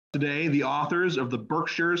Today, the authors of the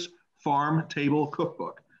Berkshires Farm Table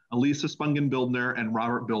Cookbook, Elisa Spungen Bildner and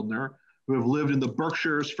Robert Bildner, who have lived in the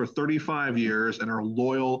Berkshires for 35 years and are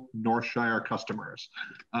loyal Northshire customers.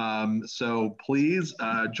 So please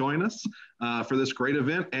join us for this great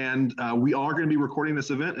event. And we are going to be recording this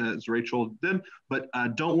event, as Rachel did, but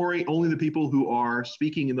don't worry, only the people who are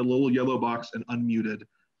speaking in the little yellow box and unmuted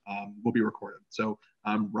will be recorded. So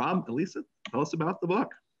Rob, Elisa, tell us about the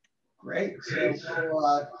book. Great. So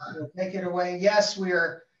we'll take it away. Yes, we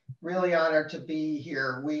are really honored to be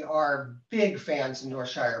here. We are big fans of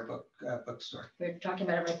Northshire Bookstore. We were talking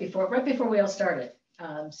about it right before we all started.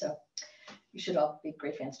 So you should all be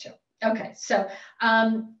great fans too. Okay, so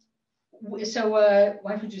why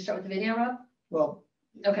don't you start with the video, Rob? Well,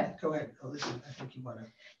 okay. Go ahead. Oh, listen, I think you want to.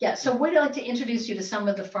 Yeah, so we'd like to introduce you to some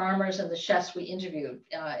of the farmers and the chefs we interviewed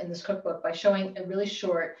in this cookbook by showing a really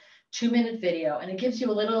short 2-minute video, and it gives you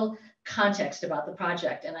a little context about the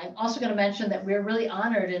project. And I'm also going to mention that we're really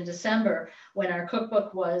honored in December when our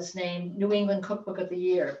cookbook was named New England Cookbook of the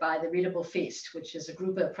Year by the Readable Feast, which is a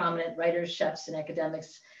group of prominent writers, chefs, and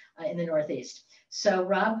academics in the Northeast. So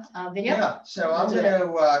Rob, video? Yeah, so I'm going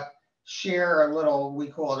to share a little, we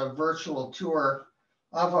call it a virtual tour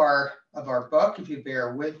of our book, if you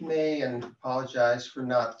bear with me, and apologize for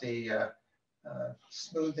not the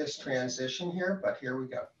smoothest transition here, but here we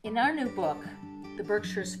go. In our new book, the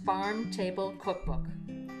Berkshires Farm Table Cookbook,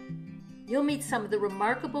 you'll meet some of the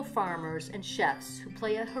remarkable farmers and chefs who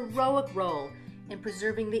play a heroic role in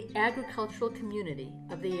preserving the agricultural community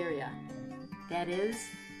of the area. That is,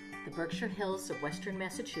 the Berkshire Hills of Western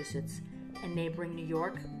Massachusetts and neighboring New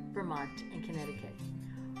York, Vermont, and Connecticut.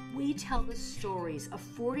 We tell the stories of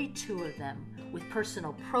 42 of them with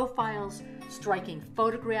personal profiles, striking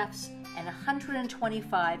photographs, and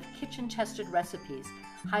 125 kitchen-tested recipes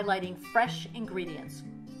highlighting fresh ingredients,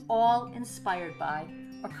 all inspired by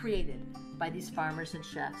or created by these farmers and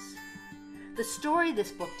chefs. The story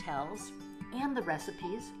this book tells, and the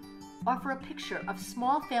recipes, offer a picture of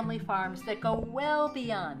small family farms that go well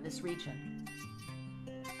beyond this region.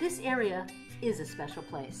 This area is a special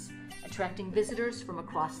place, attracting visitors from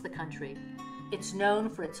across the country. It's known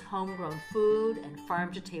for its homegrown food and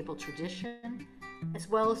farm-to-table tradition, as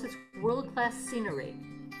well as its world-class scenery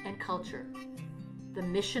and culture. The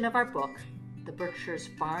mission of our book, the Berkshires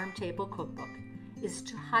Farm Table Cookbook, is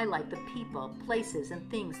to highlight the people, places, and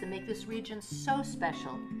things that make this region so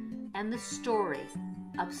special, and the story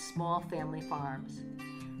of small family farms.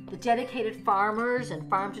 The dedicated farmers and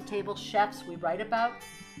farm-to-table chefs we write about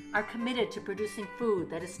are committed to producing food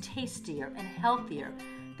that is tastier and healthier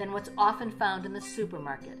than what's often found in the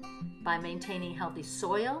supermarket by maintaining healthy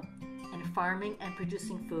soil and farming and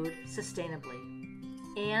producing food sustainably.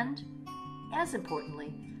 And, as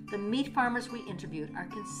importantly, the meat farmers we interviewed are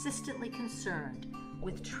consistently concerned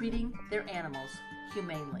with treating their animals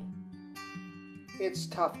humanely. It's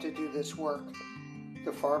tough to do this work.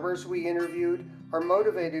 The farmers we interviewed are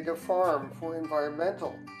motivated to farm for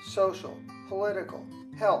environmental, social, political,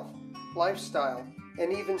 health, lifestyle,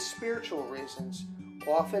 and even spiritual reasons,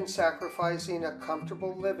 often sacrificing a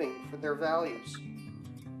comfortable living for their values.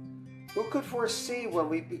 Who could foresee when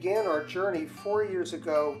we began our journey 4 years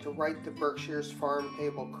ago to write the Berkshires Farm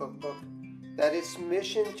Table Cookbook that its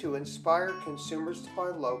mission to inspire consumers to buy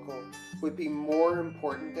local would be more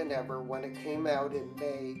important than ever when it came out in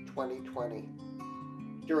May 2020.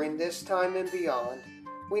 During this time and beyond,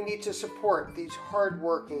 we need to support these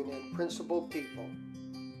hardworking and principled people.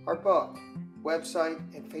 Our book, website,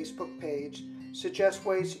 and Facebook page suggest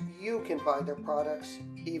ways you can buy their products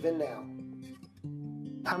even now.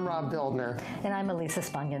 I'm Rob Bildner. And I'm Elisa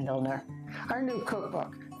Spungen Bildner. Our new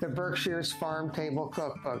cookbook, the Berkshires Farm Table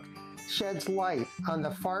Cookbook, sheds light on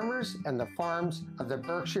the farmers and the farms of the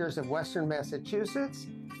Berkshires of Western Massachusetts,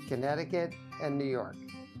 Connecticut, and New York.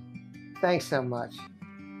 Thanks so much.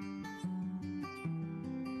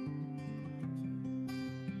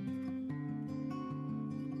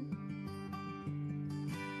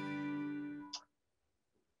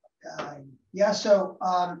 So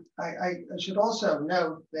I should also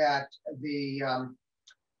note that the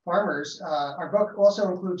farmers, our book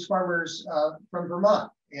also includes farmers from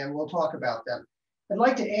Vermont, and we'll talk about them. I'd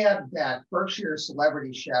like to add that Berkshire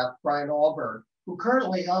celebrity chef Brian Alberg, who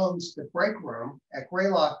currently owns the Break Room at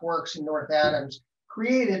Greylock Works in North Adams,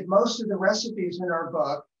 created most of the recipes in our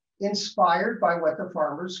book inspired by what the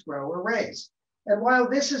farmers grow or raise. And while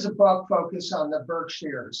this is a book focused on the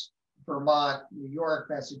Berkshires, Vermont, New York,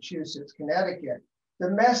 Massachusetts, Connecticut, the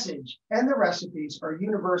message and the recipes are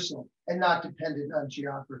universal and not dependent on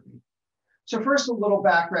geography. So first, a little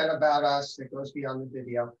background about us that goes beyond the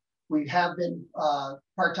video. We have been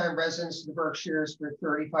part-time residents of the Berkshires for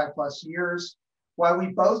 35 plus years. While we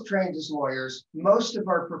both trained as lawyers, most of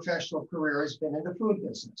our professional career has been in the food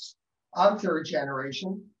business. I'm third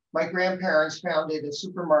generation. My grandparents founded a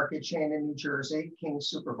supermarket chain in New Jersey, King's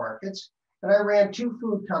Supermarkets, and I ran 2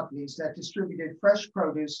 food companies that distributed fresh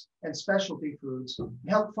produce and specialty foods and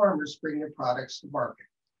helped farmers bring their products to market.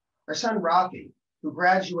 Our son, Rafi, who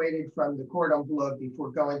graduated from the Cordon Bleu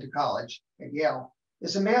before going to college at Yale,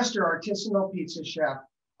 is a master artisanal pizza chef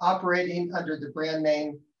operating under the brand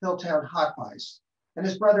name Hilltown Hot Pies. And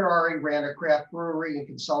his brother Ari ran a craft brewery and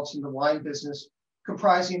consults in the wine business,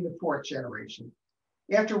 comprising the 4th generation.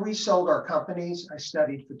 After we sold our companies, I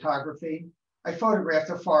studied photography. I photographed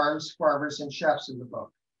the farms, farmers, and chefs in the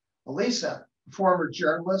book. Elisa, a former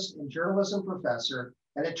journalist and journalism professor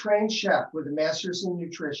and a trained chef with a master's in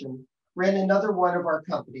nutrition, ran another one of our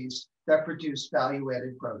companies that produced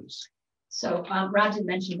value-added produce. So Rod did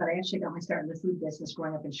mention, but I actually got my start in the food business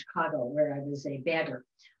growing up in Chicago, where I was a bagger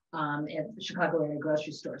at the Chicago area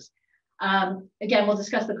grocery stores. Again, we'll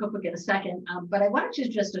discuss the cookbook in a second, but I wanted to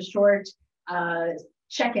just a short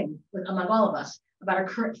check-in among all of us about our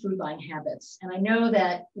current food buying habits. And I know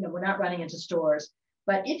that we're not running into stores,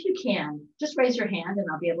 but if you can, just raise your hand and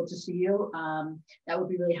I'll be able to see you. That would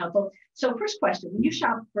be really helpful. So first question, when you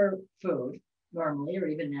shop for food normally, or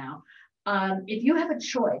even now, if you have a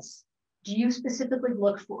choice, do you specifically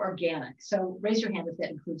look for organic? So raise your hand if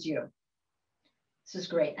that includes you. This is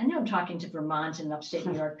great. I know I'm talking to Vermont and upstate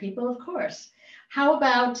New York people, of course. How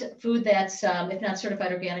about food that's, if not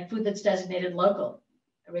certified organic, food that's designated local?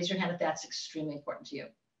 Raise your hand if that's extremely important to you.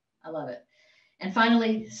 I love it. And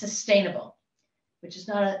finally, sustainable, which is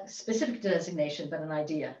not a specific designation, but an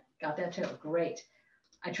idea. Got that too? Great.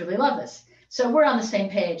 I truly love this. So we're on the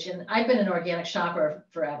same page, and I've been an organic shopper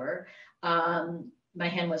forever. My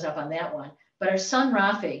hand was up on that one. But our son,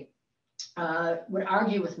 Rafi, would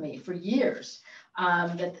argue with me for years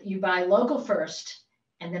that you buy local first,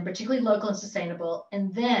 and then particularly local and sustainable,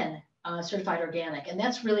 and then certified organic. And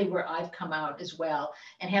that's really where I've come out as well.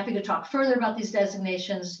 And happy to talk further about these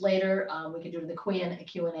designations later. We can do it in the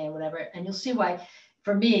Q&A and whatever. And you'll see why,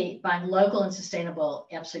 for me, buying local and sustainable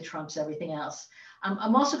absolutely trumps everything else.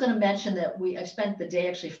 I'm also going to mention that I've spent the day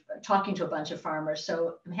actually talking to a bunch of farmers,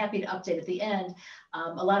 so I'm happy to update at the end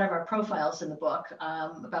a lot of our profiles in the book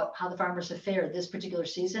about how the farmers have fared this particular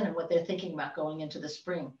season and what they're thinking about going into the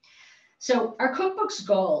spring. So our cookbook's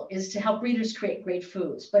goal is to help readers create great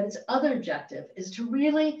foods, but its other objective is to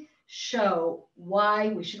really show why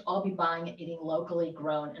we should all be buying and eating locally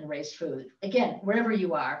grown and raised food, again, wherever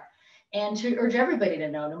you are, and to urge everybody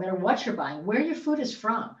to know, no matter what you're buying, where your food is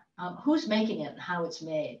from. Who's making it and how it's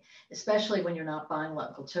made, especially when you're not buying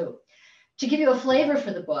local too. To give you a flavor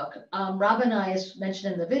for the book, Rob and I, as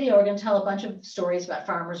mentioned in the video, are going to tell a bunch of stories about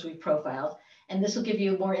farmers we've profiled, and this will give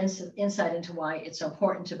you more insight into why it's so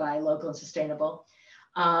important to buy local and sustainable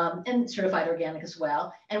and certified organic as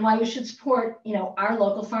well, and why you should support our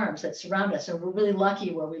local farms that surround us. And we're really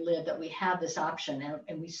lucky where we live that we have this option,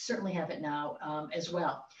 and we certainly have it now as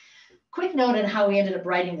well. Quick note on how we ended up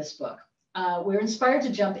writing this book. We were inspired to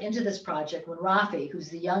jump into this project when Rafi, who's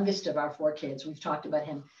the youngest of our 4 kids, we've talked about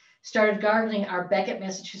him, started gardening our Beckett,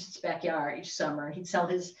 Massachusetts backyard each summer. He'd sell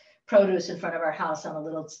his produce in front of our house on a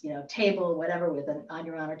little table, whatever, with an on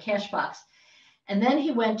your honor cash box. And then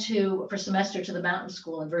he went for semester to the mountain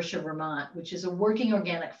school in Northshire, Vermont, which is a working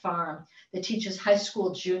organic farm that teaches high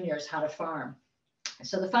school juniors how to farm.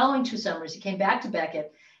 So the following 2 summers, he came back to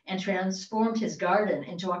Beckett and transformed his garden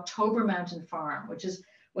into October Mountain Farm, which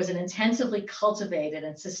was an intensively cultivated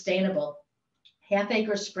and sustainable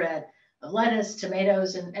half-acre spread of lettuce,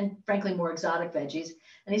 tomatoes, and frankly, more exotic veggies.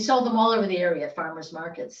 And he sold them all over the area at farmers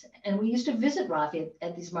markets. And we used to visit Rafi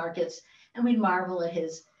at these markets, and we'd marvel at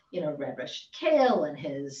his, red rush kale and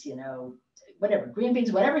his, whatever, green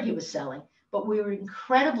beans, whatever he was selling. But we were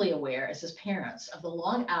incredibly aware as his parents of the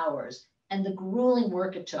long hours and the grueling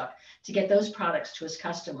work it took to get those products to his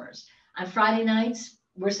customers. On Friday nights,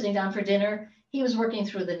 we're sitting down for dinner. He was working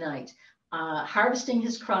through the night, harvesting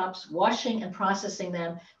his crops, washing and processing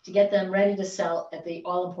them to get them ready to sell at the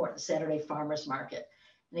all-important Saturday farmers market.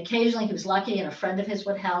 And occasionally he was lucky and a friend of his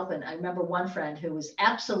would help. And I remember one friend who was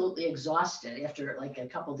absolutely exhausted after like a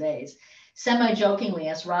couple days, semi-jokingly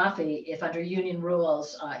asked Rafi if under union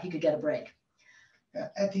rules he could get a break.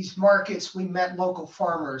 At these markets, we met local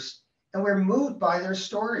farmers and we're moved by their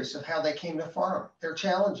stories of how they came to farm, their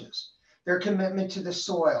challenges, their commitment to the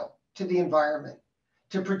soil, to the environment,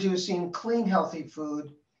 to producing clean, healthy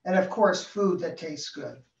food, and of course, food that tastes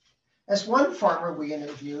good. As one farmer we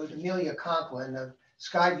interviewed, Amelia Conklin of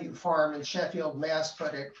Skyview Farm in Sheffield, Mass,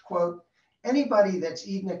 put it, quote, Anybody that's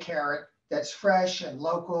eaten a carrot that's fresh and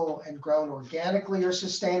local and grown organically or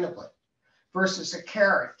sustainably versus a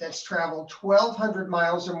carrot that's traveled 1,200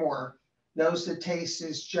 miles or more knows the taste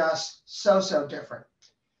is just so different.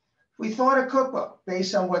 We thought a cookbook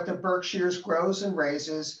based on what the Berkshires grows and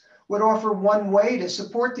raises would offer one way to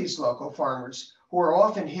support these local farmers who are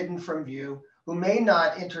often hidden from view, who may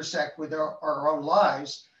not intersect with our own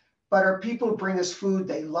lives, but are people who bring us food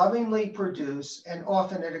they lovingly produce and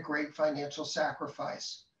often at a great financial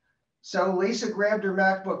sacrifice. So Lisa grabbed her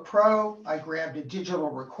MacBook Pro, I grabbed a digital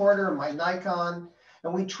recorder, my Nikon,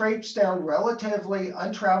 and we traipsed down relatively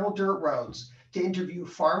untraveled dirt roads to interview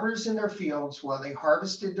farmers in their fields while they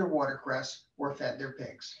harvested their watercress or fed their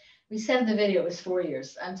pigs. We said in the video it was 4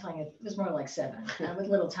 years. I'm telling you, it was more like 7 with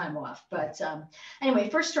little time off. But anyway,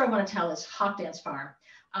 first story I want to tell is Hawk Dance Farm.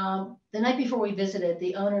 The night before we visited,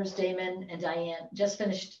 the owners, Damon and Diane, just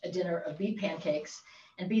finished a dinner of beet pancakes.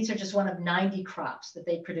 And beets are just one of 90 crops that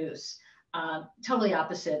they produce. Totally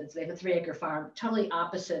opposite. They have a 3-acre farm, totally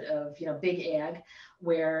opposite of, big ag,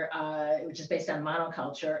 where which is based on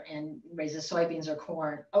monoculture and raises soybeans or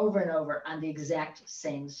corn over and over on the exact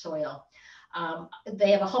same soil.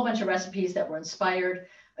 They have a whole bunch of recipes that were inspired.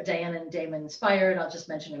 Diane and Damon inspired. I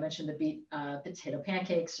mentioned the beet potato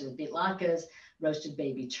pancakes or beet latkes, roasted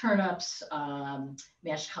baby turnips,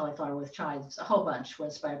 mashed cauliflower with chives. A whole bunch were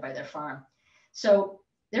inspired by their farm. So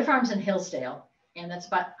their farm's in Hillsdale, and that's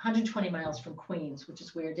about 120 miles from Queens, which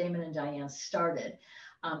is where Damon and Diane started.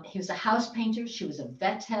 He was a house painter. She was a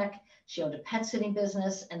vet tech. She owned a pet sitting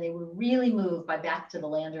business, and they were really moved by Back to the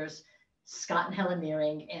Landers, Scott and Helen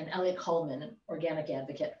Nearing, and Elliot Coleman, an organic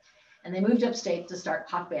advocate. And they moved upstate to start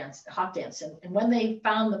Hawk Dance. And when they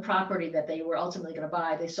found the property that they were ultimately going to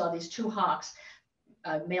buy, they saw these 2 hawks,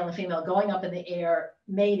 male and female, going up in the air,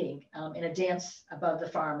 mating in a dance above the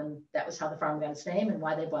farm. And that was how the farm got its name and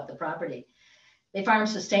why they bought the property. They farm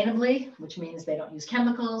sustainably, which means they don't use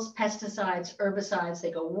chemicals, pesticides, herbicides.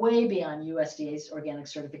 They go way beyond USDA's organic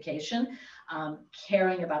certification,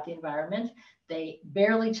 caring about the environment. They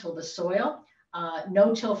barely till the soil.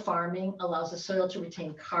 No-till farming allows the soil to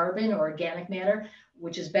retain carbon or organic matter,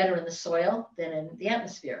 which is better in the soil than in the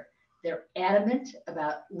atmosphere. They're adamant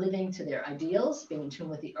about living to their ideals, being in tune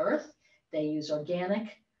with the earth. They use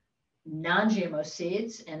organic, non-GMO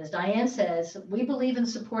seeds. And as Diane says, we believe in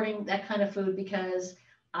supporting that kind of food because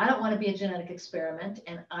I don't want to be a genetic experiment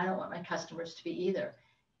and I don't want my customers to be either.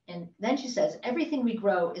 And then she says, everything we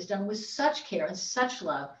grow is done with such care and such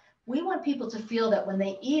love. We want people to feel that when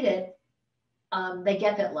they eat it, they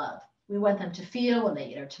get that love. We want them to feel when they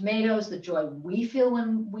eat our tomatoes, the joy we feel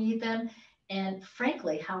when we eat them. And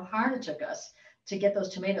frankly, how hard it took us to get those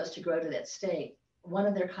tomatoes to grow to that state. One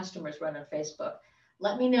of their customers wrote on Facebook,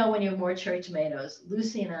 let me know when you have more cherry tomatoes.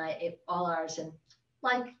 Lucy and I ate all ours in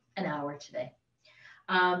like an hour today.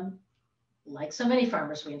 Like so many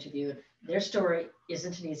farmers we interviewed, their story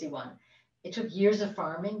isn't an easy one. It took years of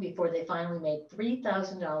farming before they finally made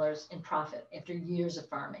 $3,000 in profit after years of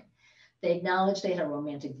farming. They acknowledged they had a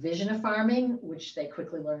romantic vision of farming, which they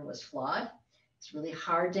quickly learned was flawed. It's really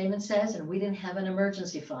hard, Damon says, and we didn't have an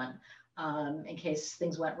emergency fund in case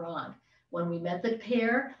things went wrong. When we met the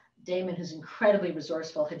pair, Damon, who's incredibly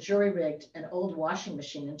resourceful, had jury-rigged an old washing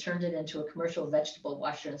machine and turned it into a commercial vegetable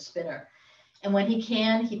washer and spinner. And when he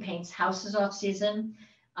can, he paints houses off season,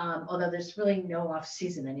 although there's really no off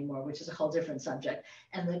season anymore, which is a whole different subject.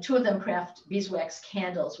 And the 2 of them craft beeswax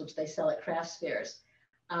candles, which they sell at crafts fairs.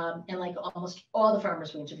 And like almost all the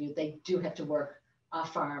farmers we interviewed, they do have to work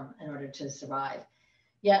off farm in order to survive.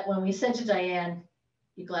 Yet when we said to Diane,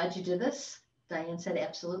 you glad you did this? Diane said,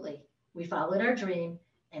 absolutely. We followed our dream.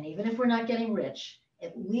 And even if we're not getting rich,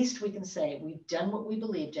 at least we can say we've done what we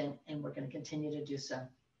believed in and we're going to continue to do so.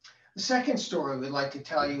 The second story we'd like to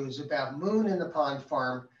tell you is about Moon in the Pond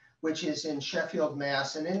Farm, which is in Sheffield,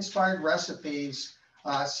 Mass, and inspired recipes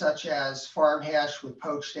such as farm hash with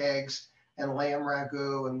poached eggs and lamb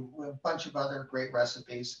ragu and a bunch of other great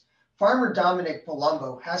recipes. Farmer Dominic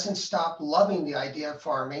Palumbo hasn't stopped loving the idea of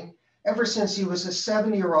farming ever since he was a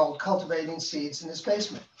 7-year-old cultivating seeds in his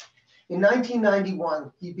basement. In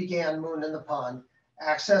 1991, he began Moon in the Pond,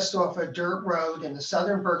 accessed off a dirt road in the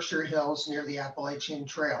southern Berkshire Hills near the Appalachian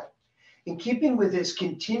Trail. In keeping with his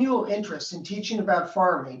continual interest in teaching about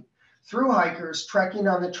farming, through hikers trekking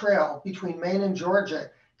on the trail between Maine and Georgia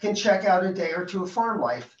can check out a day or two of farm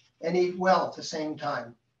life and eat well at the same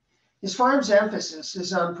time. His farm's emphasis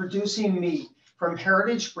is on producing meat from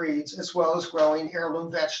heritage breeds as well as growing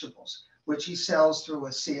heirloom vegetables, which he sells through a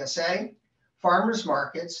CSA, farmers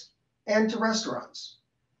markets, and to restaurants.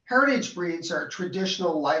 Heritage breeds are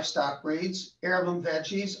traditional livestock breeds, heirloom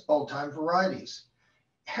veggies, old-time varieties.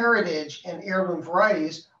 heritage and heirloom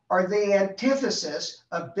varieties are the antithesis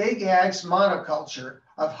of big ag's monoculture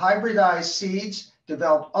of hybridized seeds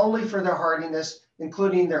developed only for their hardiness,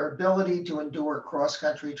 including their ability to endure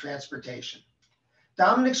cross-country transportation.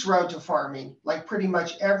 Dominic's road to farming, like pretty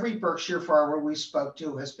much every Berkshire farmer we spoke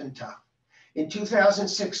to, has been tough. In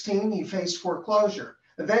 2016, he faced foreclosure,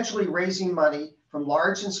 eventually raising money from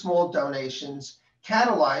large and small donations,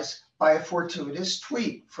 catalyzed by a fortuitous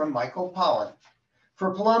tweet from Michael Pollan.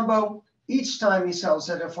 For Palumbo, each time he sells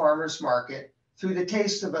at a farmer's market, through the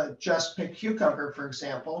taste of a just picked cucumber, for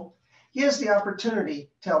example, he has the opportunity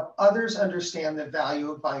to help others understand the value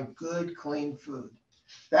of buying good, clean food.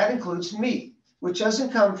 That includes meat, which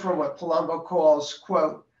doesn't come from what Palumbo calls,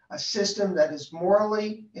 quote, a system that is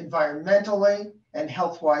morally, environmentally, and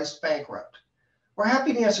health-wise bankrupt. We're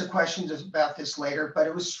happy to answer questions about this later, but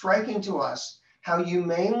it was striking to us how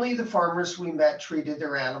humanely the farmers we met treated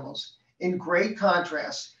their animals, in great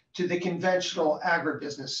contrast to the conventional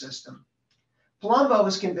agribusiness system. Palumbo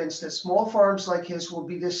is convinced that small farms like his will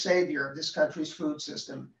be the savior of this country's food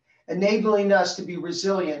system, enabling us to be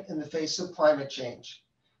resilient in the face of climate change.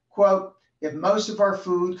 Quote, if most of our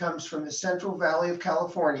food comes from the Central Valley of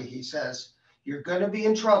California, he says, you're going to be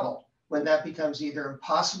in trouble when that becomes either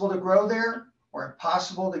impossible to grow there or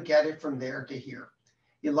impossible to get it from there to here.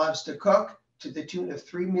 He loves to cook to the tune of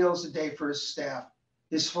 3 meals a day for his staff.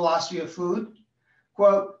 His philosophy of food,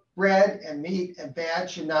 quote, red and meat and bad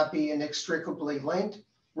should not be inextricably linked.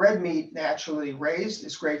 Red meat naturally raised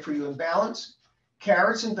is great for you in balance.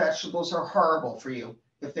 Carrots and vegetables are horrible for you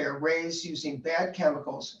if they are raised using bad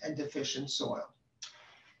chemicals and deficient soil.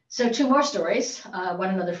 So 2 more stories, one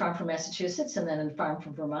another farm from Massachusetts, and then a farm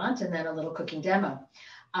from Vermont, and then a little cooking demo,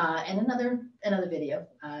 and another video,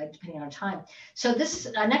 depending on time. So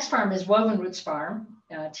this next farm is Woven Roots Farm,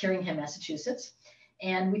 Tyringham, Massachusetts.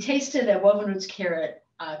 And we tasted a Woven Roots carrot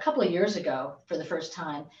a couple of years ago for the first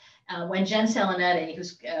time when Jen Salinetti,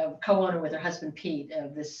 who's co-owner with her husband Pete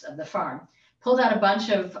of the farm, pulled out a bunch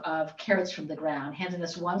of carrots from the ground, handed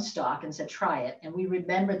us 1 stalk and said, try it. And we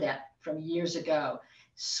remembered that from years ago.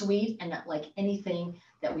 Sweet and not like anything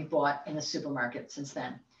that we bought in the supermarket since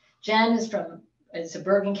then. Jen is a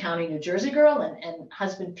Bergen County, New Jersey girl, and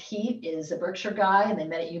husband Pete is a Berkshire guy, and they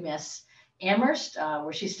met at UMass Amherst,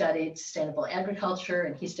 where she studied sustainable agriculture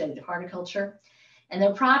and he studied horticulture. And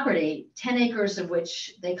their property, 10 acres of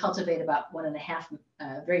which they cultivate about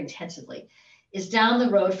 1.5 very intensively, is down the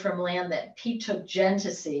road from land that Pete took Jen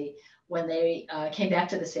to see when they came back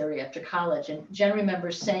to this area after college. And Jen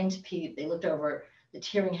remembers saying to Pete, they looked over the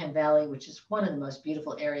Tyringham Valley, which is one of the most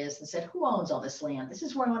beautiful areas, and said, who owns all this land? This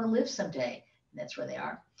is where I want to live someday. And that's where they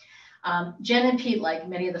are. Jen and Pete, like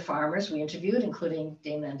many of the farmers we interviewed, including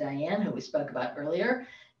Dana and Diane, who we spoke about earlier,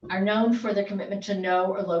 are known for their commitment to no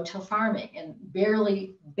or low-till farming and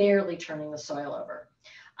barely turning the soil over.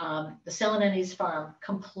 The Salinetti's farm,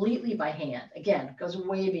 completely by hand, again, goes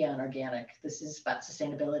way beyond organic. This is about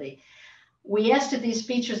sustainability. We asked if these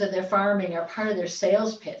features of their farming are part of their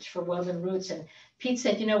sales pitch for Woven Roots, and Pete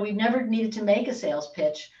said, you know, we've never needed to make a sales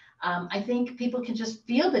pitch. I think people can just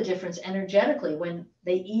feel the difference energetically when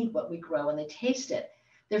they eat what we grow and they taste it.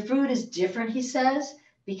 Their food is different, he says,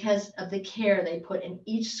 because of the care they put in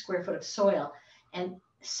each square foot of soil. And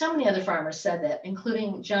so many other farmers said that,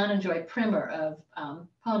 including John and Joy Primer of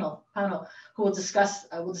Pownell, who we'll discuss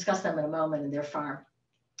them in a moment in their farm.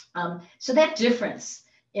 So that difference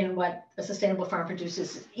in what a sustainable farm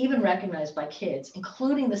produces is even recognized by kids,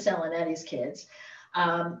 including the Salinetti's kids.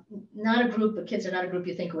 Not a group of kids are not a group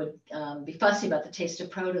you think would be fussy about the taste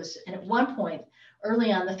of produce. And at one point,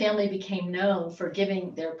 early on, the family became known for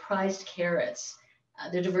giving their prized carrots.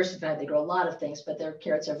 They're diversified, they grow a lot of things, but their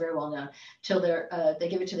carrots are very well known, till they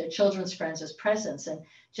give it to their children's friends as presents. And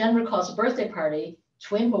Jen recalls a birthday party,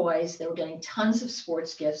 twin boys, they were getting tons of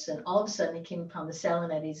sports gifts, and all of a sudden he came upon the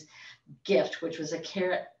Salinetti's gift, which was a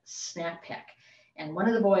carrot snack pack. And one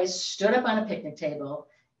of the boys stood up on a picnic table,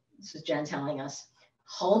 this is Jen telling us,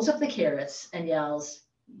 holds up the carrots and yells,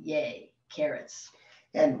 yay, carrots.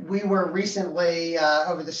 And we were recently,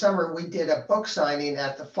 over the summer, we did a book signing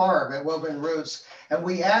at the farm at Woven Roots, and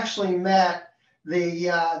we actually met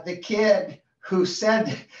the kid who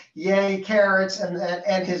said, yay, carrots,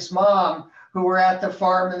 and his mom, who were at the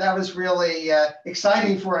farm, and that was really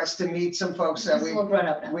exciting for us to meet some folks that who've grown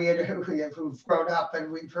up,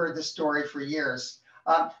 and we've heard the story for years.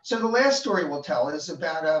 So the last story we'll tell is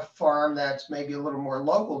about a farm that's maybe a little more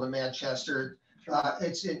local to Manchester.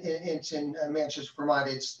 It's in Manchester, Vermont.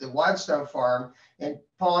 It's the Wadstone Farm in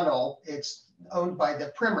Pownell. It's owned by the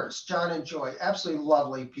Primers, John and Joy, absolutely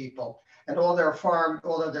lovely people. And although their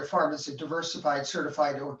farm is a diversified,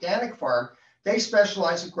 certified organic farm, They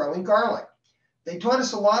specialize in growing garlic. They taught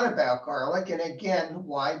us a lot about garlic and again,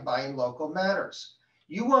 why buying local matters.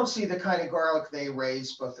 You won't see the kind of garlic they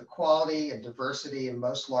raise, both the quality and diversity in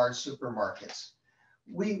most large supermarkets.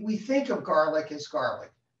 We think of garlic as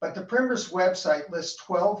garlic, but the Primrose website lists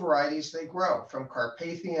 12 varieties they grow, from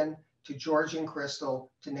Carpathian to Georgian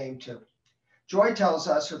Crystal, to name two. Joy tells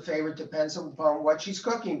us her favorite depends upon what she's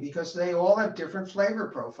cooking because they all have different flavor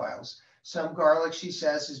profiles. Some garlic, she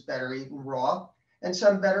says, is better eaten raw and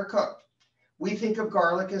some better cooked. We think of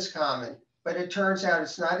garlic as common, but it turns out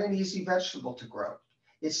it's not an easy vegetable to grow.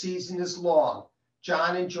 Its season is long.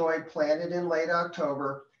 John and Joy plant it in late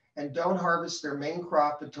October and don't harvest their main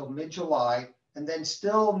crop until mid-July, and then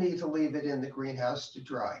still need to leave it in the greenhouse to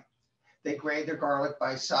dry. They grade their garlic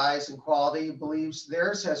by size and quality, believes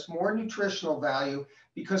theirs has more nutritional value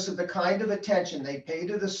because of the kind of attention they pay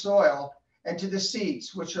to the soil and to the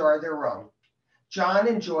seeds, which are their own. John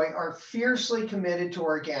and Joy are fiercely committed to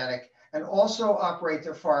organic and also operate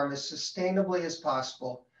their farm as sustainably as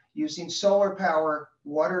possible, using solar power,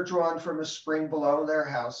 water drawn from a spring below their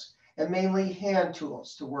house, and mainly hand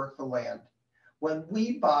tools to work the land. When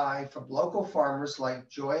we buy from local farmers like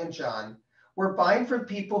Joy and John, we're buying from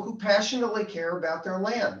people who passionately care about their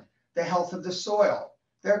land, the health of the soil,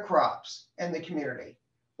 their crops, and the community.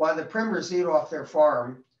 While the Primers eat off their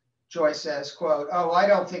farm, Joy says, quote, "Oh, I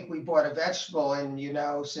don't think we bought a vegetable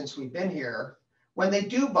in, since we've been here." When they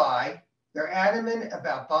do buy, they're adamant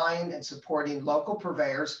about buying and supporting local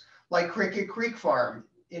purveyors like Cricket Creek Farm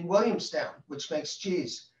in Williamstown, which makes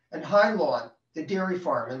cheese, and High Lawn, the dairy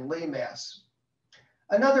farm in Lee, Mass.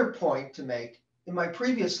 Another point to make, in my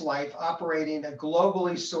previous life operating a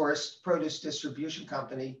globally sourced produce distribution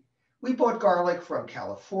company, we bought garlic from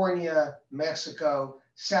California, Mexico,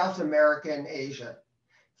 South America, and Asia.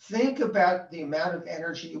 Think about the amount of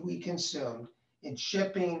energy we consumed in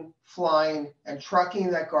shipping, flying, and trucking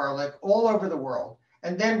that garlic all over the world,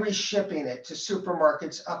 and then reshipping it to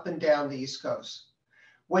supermarkets up and down the East Coast.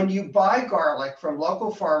 When you buy garlic from local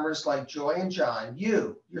farmers like Joy and John,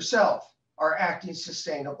 you, yourself, are acting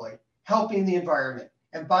sustainably, helping the environment,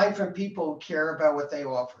 and buying from people who care about what they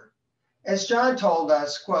offer. As John told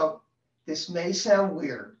us, quote, "This may sound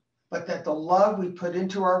weird, but that the love we put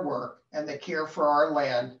into our work and the care for our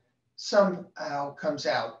land somehow comes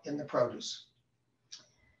out in the produce."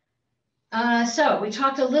 So we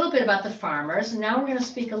talked a little bit about the farmers, and now we're going to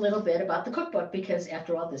speak a little bit about the cookbook, because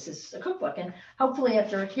after all, this is a cookbook. And hopefully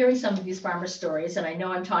after hearing some of these farmer stories, and I know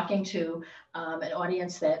I'm talking to an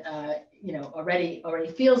audience that,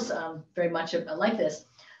 already feels very much like this.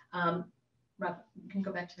 Rob, you can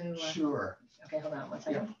go back to. Sure. Okay, hold on one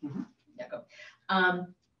second. Yeah. Mm-hmm. Yeah, go.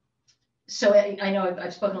 So I know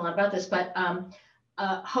I've spoken a lot about this, but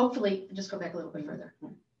hopefully, just go back a little bit further.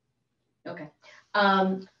 Okay.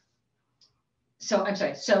 So I'm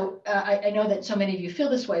sorry. So I know that so many of you feel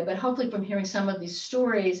this way, but hopefully from hearing some of these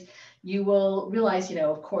stories, you will realize,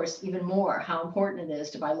 of course, even more how important it is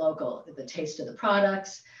to buy local, the taste of the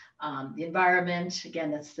products, the environment. Again,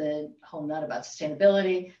 that's the whole nut about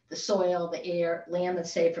sustainability, the soil, the air, land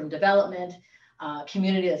that's safe from development,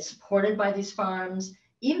 community that's supported by these farms,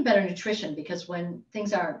 even better nutrition, because when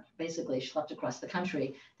things aren't basically schlepped across the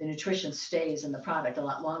country, the nutrition stays in the product a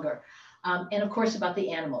lot longer. And of course, about the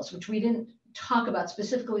animals, which we didn't talk about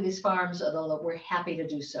specifically these farms, although we're happy to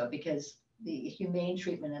do so, because the humane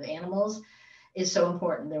treatment of animals is so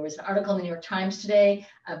important. There was an article in the New York Times today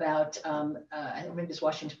about, I think it was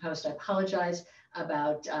Washington Post, I apologize,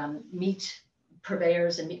 about meat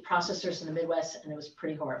purveyors and meat processors in the Midwest, and it was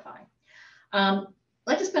pretty horrifying. I'd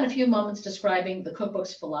like to spend a few moments describing the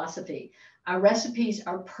cookbook's philosophy. Our recipes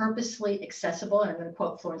are purposely accessible, and I'm going to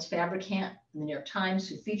quote Florence Fabricant in the New York Times,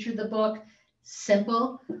 who featured the book.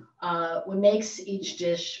 Simple. What makes each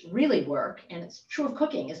dish really work, and it's true of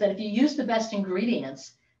cooking, is that if you use the best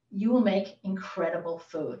ingredients, you will make incredible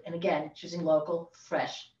food. And again, choosing local,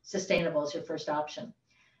 fresh, sustainable is your first option.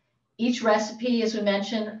 Each recipe, as we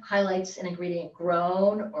mentioned, highlights an ingredient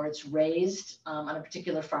grown or it's raised on a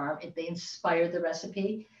particular farm. They inspire the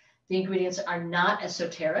recipe. The ingredients are not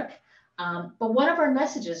esoteric, but one of our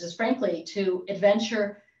messages is frankly to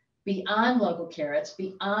adventure beyond local carrots,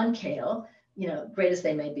 beyond kale, great as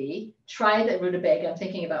they may be. Try that rutabaga. I'm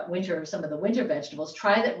thinking about some of the winter vegetables.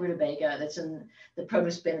 Try that rutabaga that's in the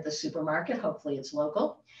produce bin at the supermarket. Hopefully it's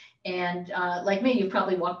local. And like me, you've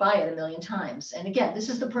probably walked by it a million times. And again, this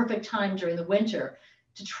is the perfect time during the winter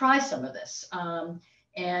to try some of this.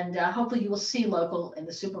 And hopefully you will see local in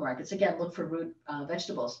the supermarkets. Again, look for root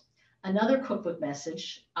vegetables. Another cookbook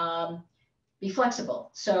message, be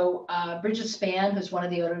flexible. So Bridget Spann, who's one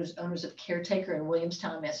of the owners of Caretaker in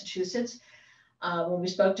Williamstown, Massachusetts, when we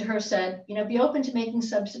spoke to her, said, be open to making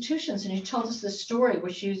substitutions. And she told us this story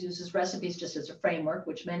where she uses recipes just as a framework,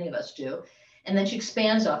 which many of us do. And then she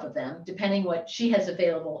expands off of them, depending what she has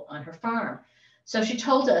available on her farm. So she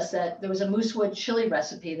told us that there was a moosewood chili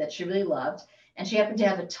recipe that she really loved. And she happened to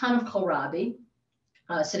have a ton of kohlrabi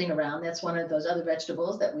sitting around. That's one of those other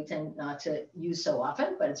vegetables that we tend not to use so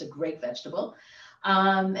often, but it's a great vegetable.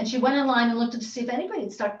 And she went online and looked to see if anybody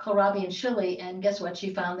had stuck kohlrabi in chili, and guess what?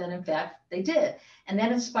 She found that in fact they did. And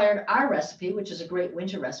that inspired our recipe, which is a great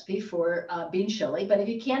winter recipe for bean chili. But if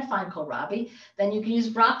you can't find kohlrabi, then you can use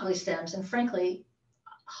broccoli stems, and frankly,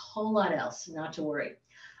 a whole lot else, not to worry.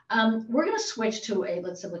 We're going to switch to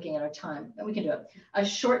let's see, looking at our time, and we can do it, a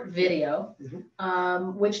short video,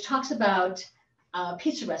 which talks about a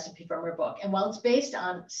pizza recipe from her book. And while it's based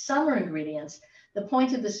on summer ingredients, the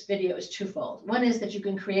point of this video is twofold. One is that you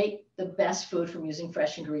can create the best food from using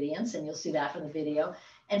fresh ingredients, and you'll see that from the video.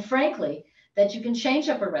 And frankly, that you can change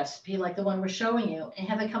up a recipe like the one we're showing you and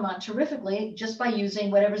have it come out terrifically just by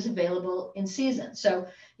using whatever's available in season. So,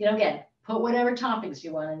 again, put whatever toppings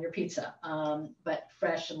you want on your pizza, but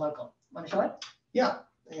fresh and local. Want to show it? Yeah,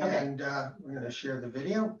 and we're going to share the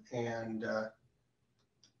video, and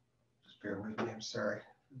just bear with me, I'm sorry.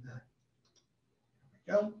 There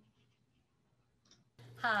we go.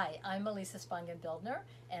 Hi, I'm Elisa Spungen Bildner,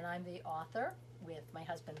 and I'm the author with my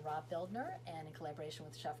husband Rob Bildner and in collaboration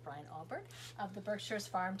with Chef Brian Alberg of the Berkshires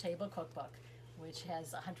Farm Table Cookbook, which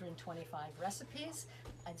has 125 recipes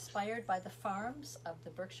inspired by the farms of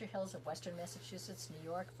the Berkshire Hills of Western Massachusetts, New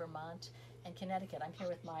York, Vermont, and Connecticut. I'm here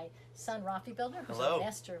with my son Rafi Bildner, who's a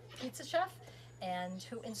master pizza chef and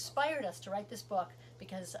who inspired us to write this book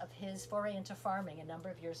because of his foray into farming a number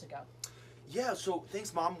of years ago. Yeah, so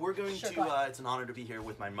thanks, Mom. We're going to, it's an honor to be here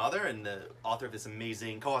with my mother and the author of this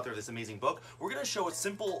co-author of this amazing book. We're going to show a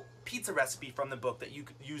simple pizza recipe from the book that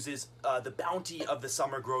uses the bounty of the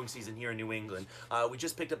summer growing season here in New England. We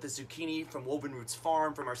just picked up the zucchini from Woven Roots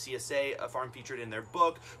Farm from our CSA, a farm featured in their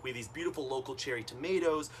book. We have these beautiful local cherry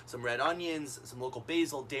tomatoes, some red onions, some local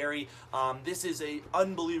basil, dairy. This is a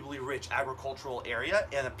unbelievably rich agricultural area,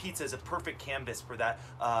 and a pizza is a perfect canvas for that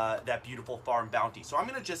that beautiful farm bounty. So I'm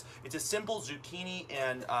going to it's a simple zucchini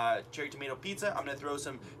and cherry tomato pizza. I'm going to throw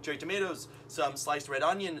some cherry tomatoes, some sliced red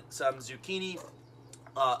onion, some zucchini,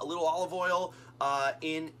 a little olive oil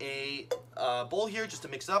in a bowl here just to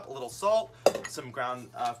mix up, a little salt, some ground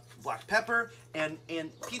black pepper, and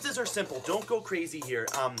pizzas are simple. Don't go crazy here.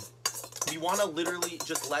 We want to literally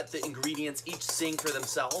just let the ingredients each sing for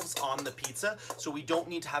themselves on the pizza, so we don't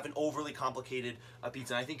need to have an overly complicated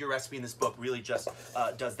pizza. And I think your recipe in this book really just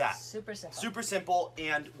does that. Super simple. Super simple,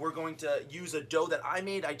 and we're going to use a dough that I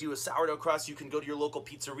made. I do a sourdough crust. You can go to your local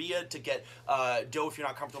pizzeria to get dough if you're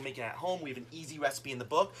not comfortable making it at home. We have an easy recipe in the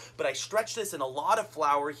book, but I stretch this in a lot of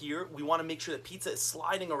flour here. We want to make sure that pizza is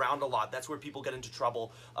sliding around a lot. That's where people get into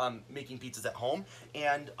trouble making pizzas at home.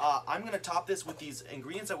 And I'm going to top this with these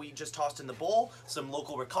ingredients that we just tossed in the bowl, some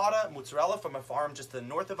local ricotta, mozzarella from a farm just to the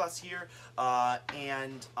north of us here,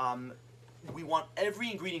 and we want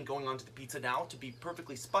every ingredient going onto the pizza now to be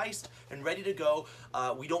perfectly spiced and ready to go.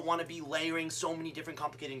 We don't want to be layering so many different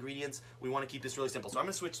complicated ingredients. We want to keep this really simple. So I'm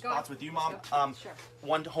going to switch spots with you, Mom. Sure.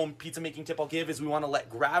 One home pizza making tip I'll give is we want to let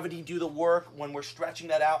gravity do the work when we're stretching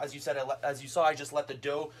that out. As you said, as you saw, I just let the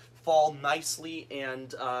dough fall nicely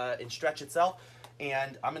and stretch itself.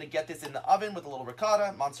 And I'm going to get this in the oven with a little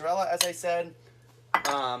ricotta, mozzarella, as I said.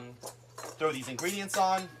 Throw these ingredients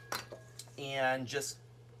on and just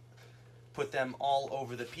put them all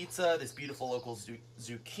over the pizza. This beautiful local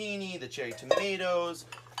zucchini, the cherry tomatoes,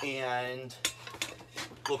 and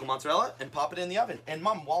local mozzarella, and pop it in the oven. And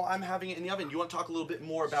Mom, while I'm having it in the oven, you want to talk a little bit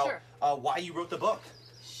more about why you wrote the book?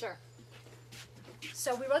 Sure.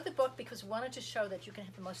 So we wrote the book because we wanted to show that you can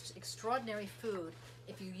have the most extraordinary food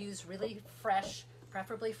if you use really fresh,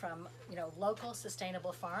 preferably from local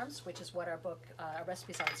sustainable farms, which is what our book, our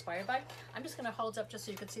recipes are inspired by. I'm just going to hold up just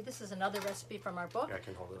so you can see. This is another recipe from our book. Yeah, I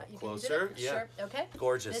can hold it up You closer. Yeah. Sure. Okay.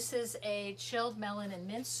 Gorgeous. This is a chilled melon and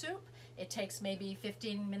mint soup. It takes maybe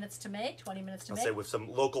 15 minutes to make, 20 minutes to make. I'll say with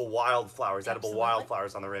some local wildflowers, edible Absolutely.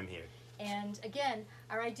 wildflowers on the rim here. And again,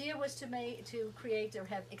 our idea was to create or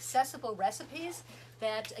have accessible recipes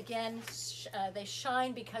that, again, they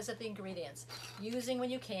shine because of the ingredients. Using when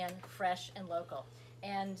you can, fresh and local.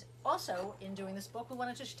 And also, in doing this book, we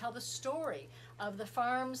wanted to tell the story of the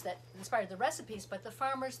farms that inspired the recipes, but the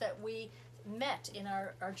farmers that we met in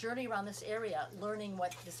our journey around this area, learning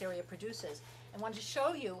what this area produces, and wanted to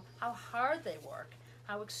show you how hard they work,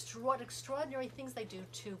 how extraordinary things they do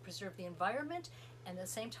to preserve the environment, and at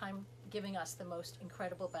the same time giving us the most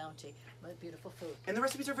incredible bounty, beautiful food. And the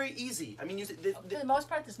recipes are very easy. I mean, For the most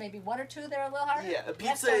part, there's maybe one or two that are a little harder. yeah, a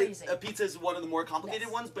pizza is one of the more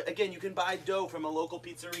complicated ones, but again, you can buy dough from a local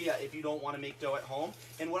pizzeria if you don't want to make dough at home.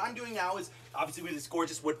 And what I'm doing now is, obviously we have this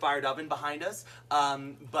gorgeous wood-fired oven behind us,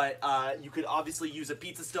 but you could obviously use a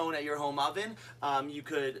pizza stone at your home oven. You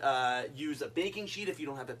could use a baking sheet if you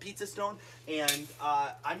don't have a pizza stone. And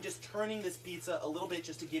I'm just turning this pizza a little bit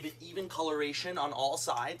just to give it even coloration on all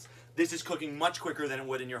sides. This is cooking much quicker than it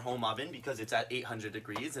would in your home oven because it's at 800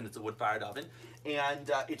 degrees and it's a wood-fired oven. And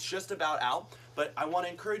it's just about out. But I want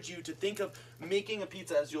to encourage you to think of making a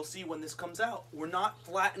pizza, as you'll see when this comes out. We're not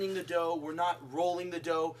flattening the dough. We're not rolling the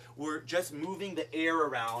dough. We're just moving the air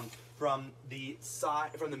around from the side,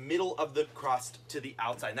 from the middle of the crust to the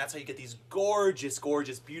outside. And that's how you get these gorgeous,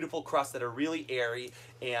 gorgeous, beautiful crusts that are really airy.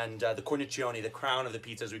 And the cornicione, the crown of the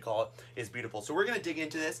pizza, as we call it, is beautiful. So we're going to dig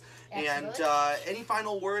into this. Absolutely. And any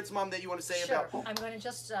final words, Mom, that you want to say about? I'm going to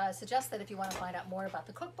just suggest that if you want to find out more about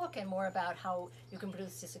the cookbook and more about how you can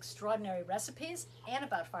produce these extraordinary recipes and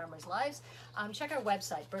about farmers' lives, check our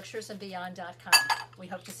website, berkshiresandbeyond.com. We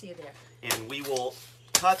hope to see you there. And we will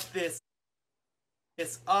cut this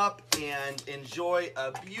up and enjoy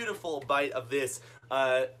a beautiful bite of this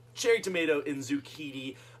cherry tomato and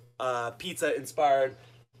zucchini pizza inspired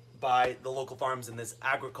by the local farms in this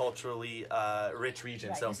agriculturally rich region.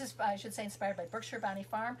 Right. So This is, I should say, inspired by Berkshire Bounty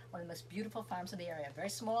Farm, one of the most beautiful farms in the area. Very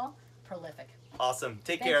small, prolific. awesome.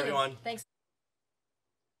 Take Thank care, you. everyone. Thanks.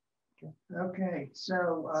 Okay,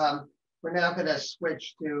 so we're now going to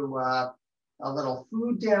switch to a little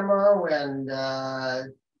food demo and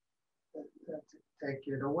take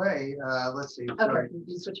it away. Let's see. Okay, Sorry.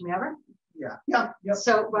 you switch me over? Yeah.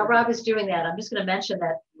 So while Rob is doing that, I'm just going to mention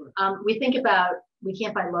that we think about, we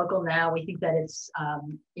can't buy local now. We think that it's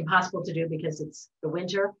impossible to do because it's the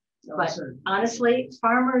winter. But honestly,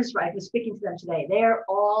 farmers, right, I was speaking to them today, they're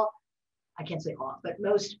all, I can't say all, but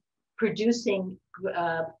most producing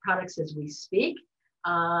products as we speak.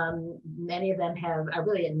 Many of them have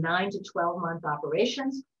really a 9 to 12 month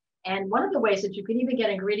operations. And one of the ways that you can even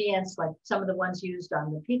get ingredients like some of the ones used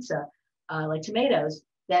on the pizza, like tomatoes,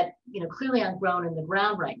 that clearly aren't grown in the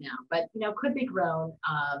ground right now, but could be grown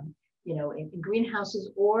in greenhouses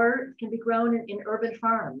or can be grown in urban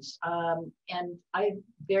farms. And I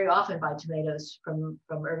very often buy tomatoes from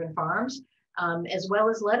urban farms, as well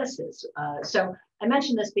as lettuces. So I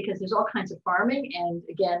mention this because there's all kinds of farming, and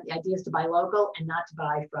again, the idea is to buy local and not to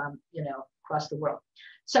buy from across the world.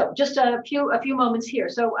 So just a few moments here.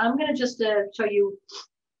 So I'm going to just show you.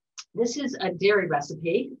 This is a dairy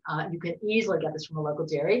recipe. You can easily get this from a local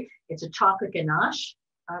dairy. It's a chocolate ganache.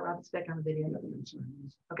 Robin's back on the video.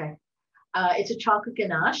 Okay. It's a chocolate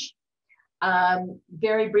ganache.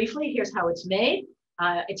 Very briefly, here's how it's made.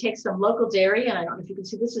 It takes some local dairy, and I don't know if you can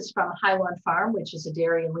see, this is from Highland Farm, which is a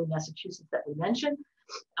dairy in Lee, Massachusetts that we mentioned.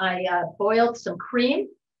 I boiled some cream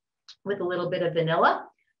with a little bit of vanilla,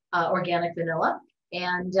 organic vanilla.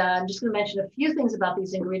 And I'm just going to mention a few things about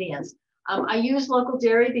these ingredients. I use local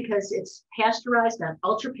dairy because it's pasteurized, not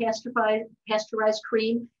ultra pasteurized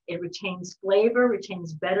cream. It retains flavor,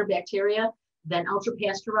 retains better bacteria than ultra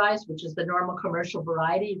pasteurized, which is the normal commercial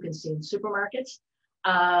variety you can see in supermarkets.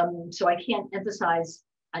 So I can't emphasize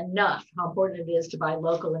enough how important it is to buy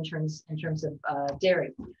local in terms of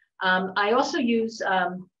dairy. I also use I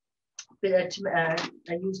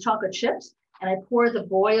use chocolate chips, and I pour the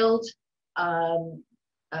boiled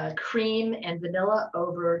cream and vanilla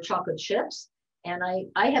over chocolate chips. And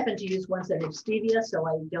I happen to use ones that have stevia, so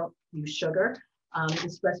I don't use sugar.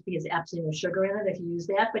 This recipe has absolutely no sugar in it if you use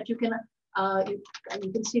that, but you can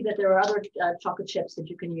see that there are other chocolate chips that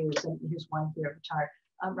you can use. And here's one here, retired.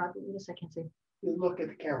 Rob, wait a second, I can't see. You look at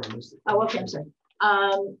the camera. Oh, okay, I'm sorry.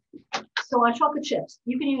 So on chocolate chips,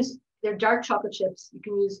 you can use, they're dark chocolate chips. You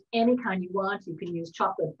can use any kind you want. You can use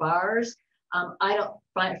chocolate bars. I don't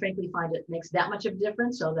frankly find it makes that much of a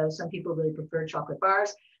difference, although some people really prefer chocolate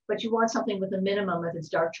bars. But you want something with a minimum, if it's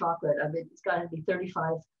dark chocolate, of it, it's got to be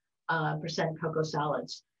 35% cocoa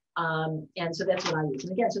solids. And so that's what I use.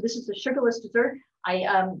 And again, so this is the sugarless dessert.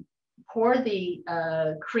 I pour the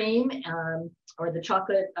cream or the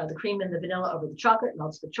chocolate, the cream and the vanilla over the chocolate,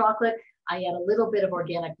 melts the chocolate. I add a little bit of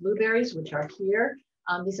organic blueberries, which are here.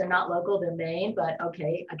 These are not local, they're Maine, but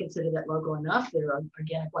okay, I consider that local enough. They're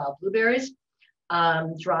organic wild blueberries,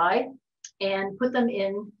 dry, and put them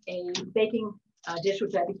in a baking dish,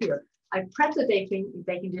 which I have here. I prep the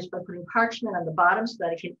baking dish by putting parchment on the bottom so that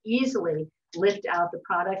I can easily lift out the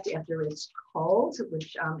product after it's cold,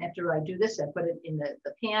 which after I do this, I put it in the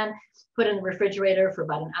pan, put it in the refrigerator for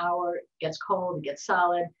about an hour. It gets cold, it gets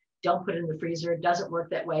solid. Don't put it in the freezer. It doesn't work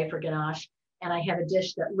that way for ganache. And I have a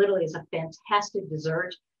dish that literally is a fantastic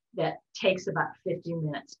dessert that takes about 15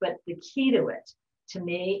 minutes. But the key to it, to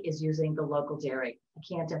me, is using the local dairy. I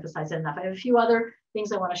can't emphasize that enough. I have a few other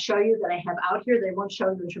things I want to show you that I have out here. They won't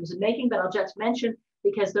show you in terms of making, but I'll just mention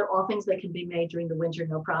because they're all things that can be made during the winter,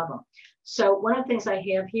 no problem. So one of the things I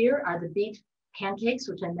have here are the beet pancakes,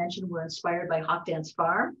 which I mentioned were inspired by Hawkdance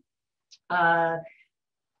Farm.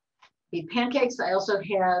 Beet pancakes. I also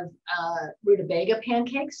have rutabaga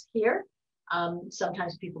pancakes here.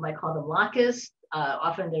 Sometimes people might call them latkes.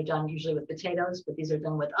 Often they're done usually with potatoes, but these are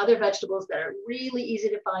done with other vegetables that are really easy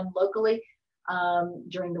to find locally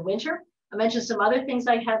during the winter. I mentioned some other things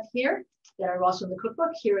I have here that are also in the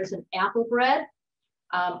cookbook. Here is an apple bread.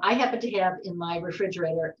 I happen to have in my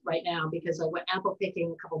refrigerator right now, because I went apple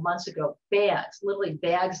picking a couple months ago, bags, literally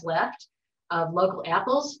bags left of local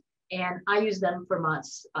apples. And I use them for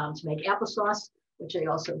months to make applesauce, which I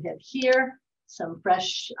also have here. Some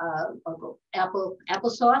fresh local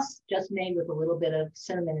applesauce, just made with a little bit of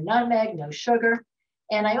cinnamon and nutmeg, no sugar.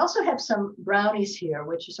 And I also have some brownies here,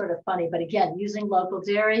 which is sort of funny, but again, using local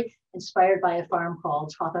dairy, inspired by a farm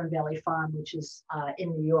called Hawthorne Valley Farm, which is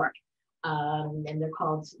in New York. And they're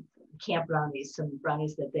called camp brownies, some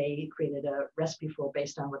brownies that they created a recipe for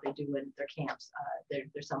based on what they do in their camps,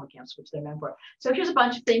 their summer camps, which they're known for. So here's a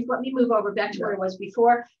bunch of things. Let me move over back to where I was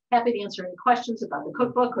before. Happy to answer any questions about the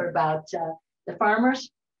cookbook or about the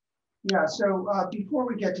farmers. Yeah, so before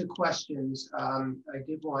we get to questions, I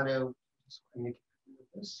did want to,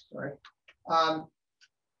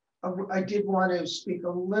 I did want to speak a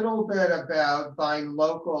little bit about buying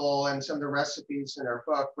local and some of the recipes in our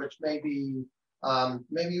book, which maybe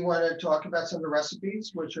you want to talk about some of the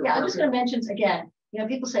recipes, which are. Yeah, I'm just going to mention again,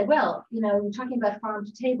 people say, well, you're talking about farm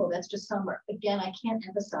to table, that's just summer. Again, I can't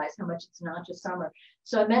emphasize how much it's not just summer.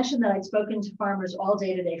 So I mentioned that I'd spoken to farmers all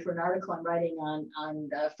day today for an article I'm writing on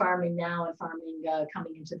farming now and farming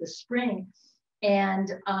coming into the spring. And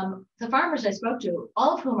the farmers I spoke to,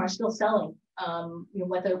 all of whom are still selling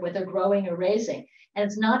what they're growing or raising. And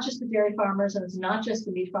it's not just the dairy farmers, and it's not just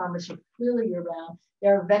the meat farmers who are clearly year round.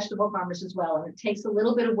 There are vegetable farmers as well. And it takes a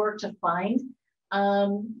little bit of work to find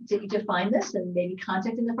this and maybe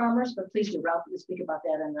contacting the farmers, but please do, Ralph, will speak about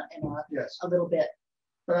that in a little bit.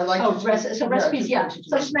 But I like recipes, yeah. So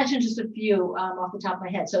I'll just mention just a few off the top of my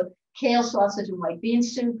head. So kale sausage and white bean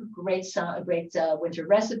soup, great winter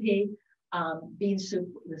recipe. Bean soup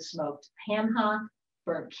with smoked ham hock,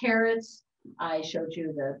 burnt carrots. I showed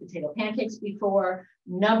you the potato pancakes before.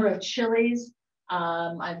 Number of chilies.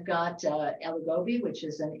 I've got aligobi, which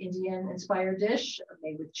is an Indian-inspired dish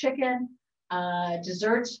made with chicken.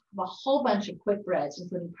 Desserts, a whole bunch of quick breads,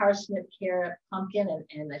 including parsnip, carrot, pumpkin,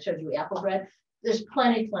 and I showed you apple bread. There's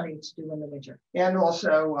plenty to do in the winter. And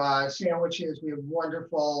also sandwiches. We have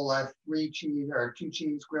wonderful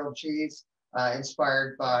 2-cheese grilled cheese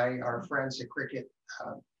inspired by our friends at Cricket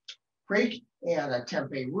Creek and a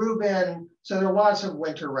tempeh Reuben. So there are lots of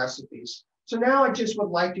winter recipes. So now I just would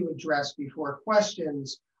like to address before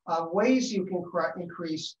questions ways you can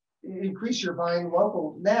increase your buying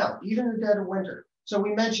local now, even in the dead of winter. So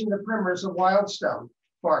we mentioned the Primrose of Wildstone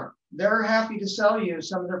Farm. They're happy to sell you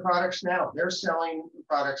some of their products now. They're selling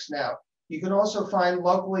products now. You can also find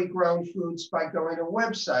locally grown foods by going to a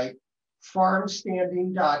website,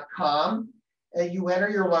 farmstanding.com. You enter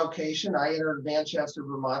your location. I entered Manchester,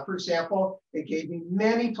 Vermont, for example. It gave me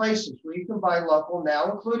many places where you can buy local now,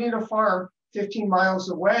 including a farm 15 miles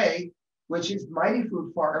away, which is Mighty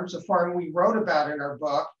Food Farms, a farm we wrote about in our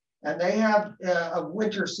book. And they have a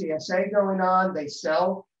winter CSA going on. They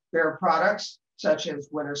sell their products such as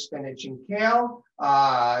winter spinach and kale,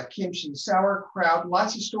 kimchi, sauerkraut,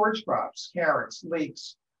 lots of storage crops, carrots,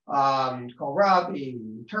 leeks,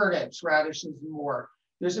 kohlrabi, turnips, radishes, and more.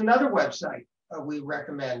 There's another website we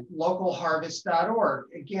recommend, localharvest.org.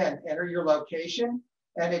 Again, enter your location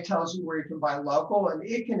and it tells you where you can buy local. And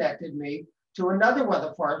it connected me to another one of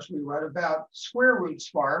the farms we wrote about, Square Roots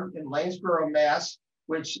Farm in Lanesboro, Mass.,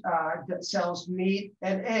 which sells meat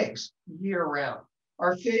and eggs year round.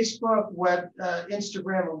 Our Facebook,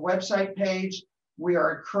 Instagram, and website page, we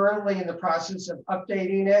are currently in the process of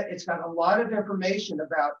updating it. It's got a lot of information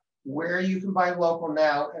about where you can buy local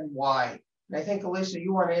now and why. And I think, Elisa,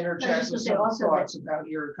 you want to interject with some thoughts about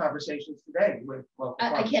your conversations today with local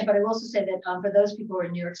farmers. I can, but I will also say that for those people who are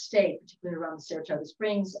in New York State, particularly around the Saratoga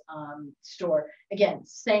Springs store, again,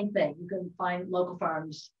 same thing. You can find local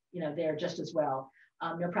farms, there just as well.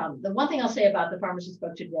 No problem. The one thing I'll say about the farmers who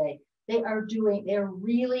spoke to today, the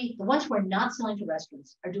ones who are not selling to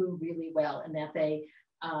restaurants are doing really well in that they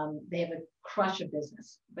have a crush of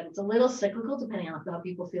business, but it's a little cyclical depending on how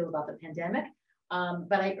people feel about the pandemic.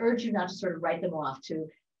 But I urge you not to sort of write them off, to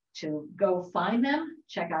to go find them,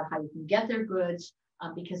 check out how you can get their goods,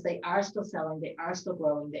 because they are still selling, they are still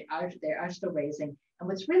growing, they are still raising. And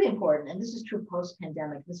what's really important, and this is true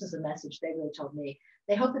post-pandemic, this is a message they really told me,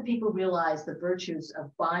 they hope that people realize the virtues of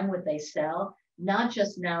buying what they sell, not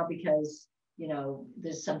just now because, you know,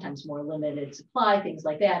 there's sometimes more limited supply, things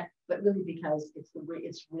like that, but really because it's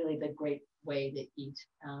really the great way to eat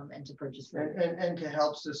and to purchase food. And to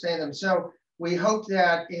help sustain them. So we hope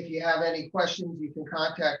that if you have any questions, you can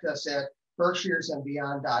contact us at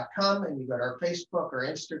berkshiresandbeyond.com, and you go to our Facebook or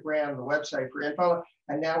Instagram, the website for info.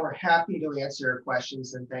 And now we're happy to answer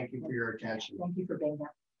questions, and thank you for your attention. Thank you for being here.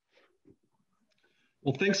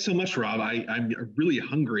 Well, thanks so much, Rob. I'm really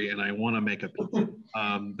hungry and I want to make a pizza.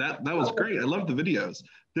 That was great. I love the videos.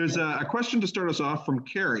 There's a question to start us off from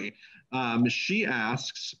Carrie. She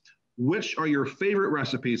asks, which are your favorite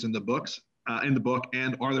recipes in the book,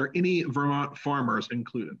 and are there any Vermont farmers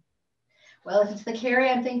included? Well, if it's the Carrie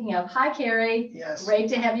I'm thinking of, hi Carrie. Yes. Great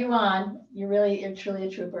to have you on. You're truly a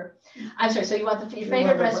trooper. I'm sorry. So you want your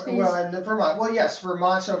favorite recipes? Well, in the Vermont. Well, yes,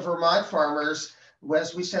 Vermont. So Vermont farmers,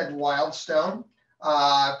 as we said, Wildstone,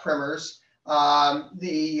 primers,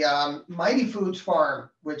 the Mighty Foods Farm,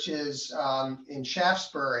 which is in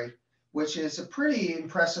Shaftesbury, which is a pretty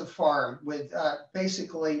impressive farm with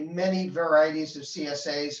basically many varieties of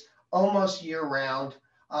CSAs almost year round.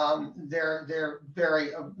 They're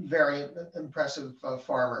very impressive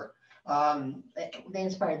farmer. They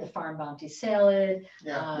inspired the Farm Bounty salad.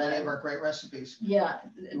 Yeah, many of our great recipes. Yeah.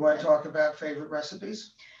 You want to talk about favorite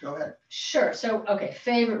recipes? Go ahead. Sure. So, okay,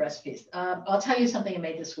 favorite recipes. I'll tell you something I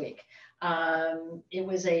made this week. It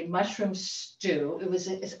was a mushroom stew.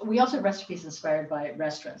 We also have recipes inspired by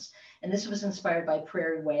restaurants, and this was inspired by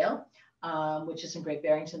Prairie Whale, which is in Great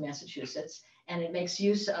Barrington, Massachusetts. And it makes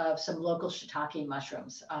use of some local shiitake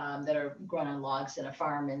mushrooms that are grown on logs in a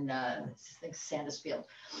farm in, I think, Sandusfield.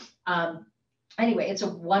 Anyway, it's a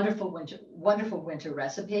wonderful winter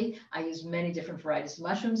recipe. I use many different varieties of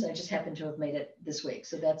mushrooms, and I just happen to have made it this week.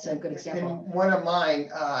 So that's a good example. And one of mine,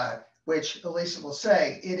 which Elisa will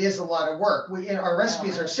say, it is a lot of work. Our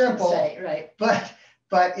recipes are simple, right.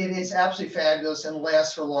 but it is absolutely fabulous and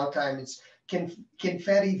lasts for a long time. It's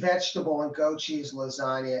confetti vegetable and goat cheese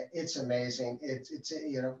lasagna. It's amazing. It's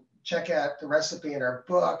check out the recipe in our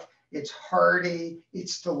book. It's hearty.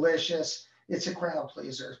 It's delicious. It's a crowd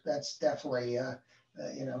pleaser. That's definitely a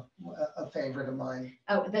favorite of mine.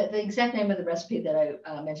 Oh, the exact name of the recipe that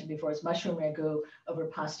I mentioned before is mushroom ragu over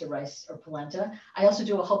pasta, rice, or polenta. I also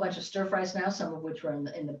do a whole bunch of stir fries now, some of which were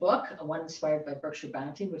in the book. One inspired by Berkshire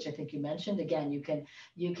Bounty, which I think you mentioned. Again, you can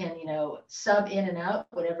sub in and out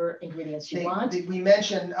whatever ingredients you want. We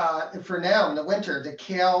mentioned for now in the winter the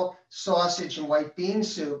kale, sausage, and white bean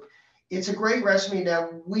soup. It's a great recipe. Now,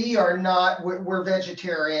 we're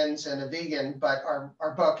vegetarians and a vegan, but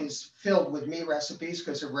our book is filled with meat recipes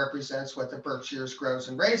because it represents what the Berkshires grows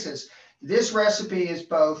and raises. This recipe is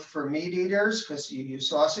both for meat eaters because you use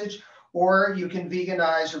sausage, or you can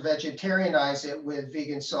veganize or vegetarianize it with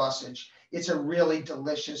vegan sausage. It's a really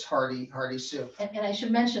delicious, hearty soup. And I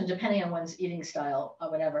should mention, depending on one's eating style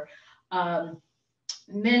or whatever,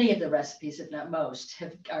 many of the recipes, if not most,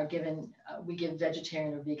 we give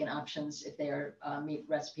vegetarian or vegan options if they are meat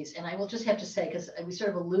recipes. And I will just have to say, because we sort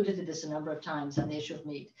of alluded to this a number of times on the issue of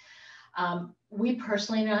meat, we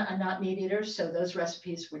personally are not meat eaters, so those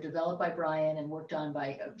recipes were developed by Brian and worked on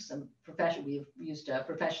by some professional. We've used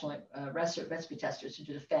professional recipe testers who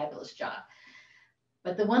did a fabulous job.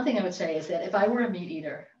 But the one thing I would say is that if I were a meat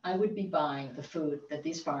eater, I would be buying the food that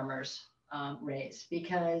these farmers raise,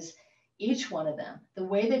 because each one of them, the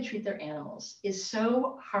way they treat their animals is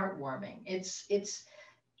so heartwarming. It's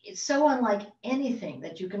so unlike anything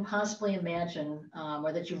that you can possibly imagine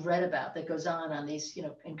or that you've read about that goes on these,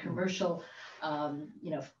 in commercial,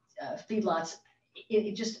 feedlots.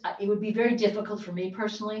 It would be very difficult for me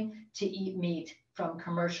personally to eat meat from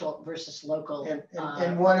commercial versus local.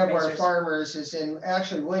 And one of our farmers is in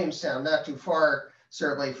actually Williamstown, not too far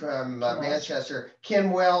certainly from Manchester.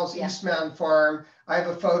 Kim Wells, Yeah. East Mountain Farm. I have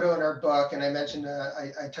a photo in our book, and I mentioned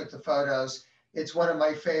I took the photos. It's one of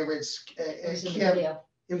my favorites. It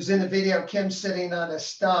was in the video. Kim sitting on a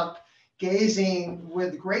stump, gazing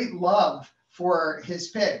with great love for his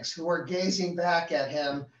pigs, who are gazing back at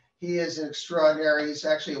him. He is an extraordinary. He's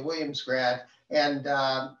actually a Williams grad, and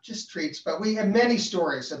just treats. But we have many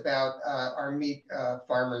stories about our meat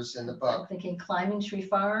farmers in the book. I'm thinking Climbing Tree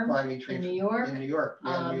Farm in New York. In New York,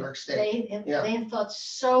 New York State. They have thought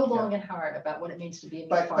so long and hard about what it means to be a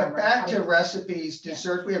meat farmer. But back to recipes,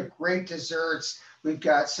 dessert. We have great desserts. We've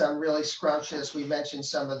got some really scrumptious. We mentioned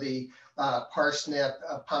some of the parsnip,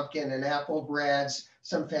 pumpkin, and apple breads.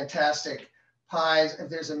 Some fantastic pies.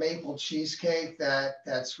 There's a maple cheesecake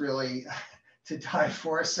that's really to die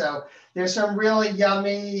for. So there's some really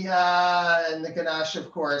yummy, and the ganache, of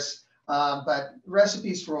course, but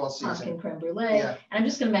recipes for all season. Pumpkin creme brulee. Yeah. And I'm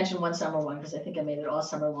just going to mention one summer one because I think I made it all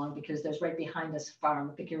summer long, because there's right behind us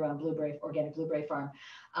farm, pick your own blueberry, organic blueberry farm,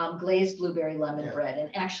 glazed blueberry lemon bread.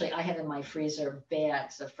 And actually I have in my freezer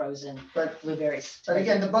bags of frozen blueberries. But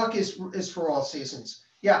again, the book is for all seasons.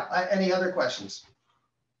 Yeah. Any other questions?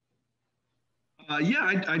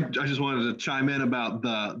 Yeah, I just wanted to chime in about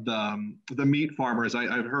the meat farmers.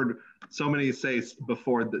 I've heard so many say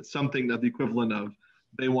before that something of the equivalent of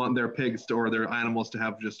they want their pigs or their animals to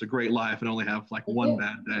have just a great life and only have like one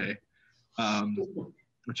bad day,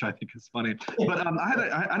 which I think is funny. But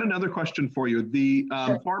I had another question for you. The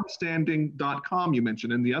farmstanding.com you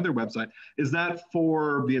mentioned and the other website, is that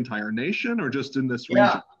for the entire nation or just in this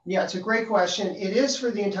region? Yeah, it's a great question. It is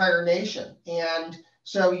for the entire nation. And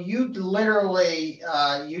so you literally,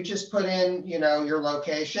 you just put in, your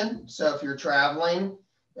location. So if you're traveling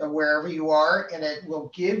wherever you are, and it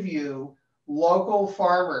will give you local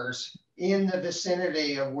farmers in the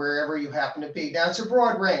vicinity of wherever you happen to be. Now it's a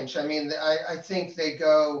broad range. I mean, I think they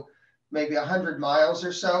go maybe 100 miles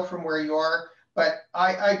or so from where you are. But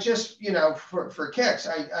I just, for kicks,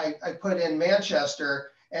 I put in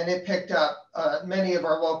Manchester, and it picked up many of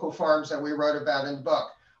our local farms that we wrote about in the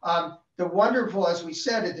book. The wonderful, as we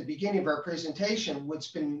said at the beginning of our presentation,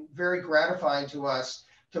 what's been very gratifying to us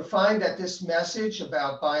to find that this message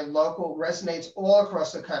about buying local resonates all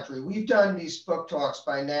across the country. We've done these book talks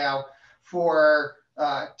by now for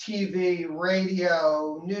TV,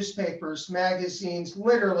 radio, newspapers, magazines,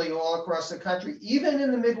 literally all across the country, even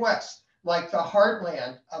in the Midwest, like the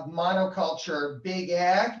heartland of monoculture, big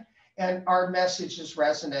ag, and our message is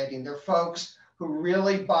resonating. They're folks who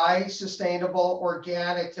really buy sustainable,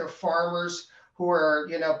 organic. They're farmers who are,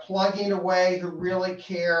 plugging away, who really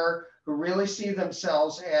care, who really see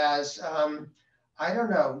themselves as, I don't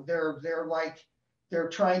know, they're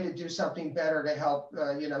trying to do something better to help,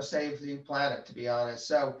 save the planet, to be honest.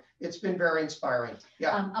 So it's been very inspiring.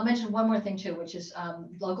 Yeah. I'll mention one more thing too, which is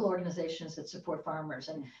local organizations that support farmers.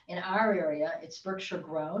 And in our area, it's Berkshire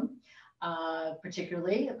Grown.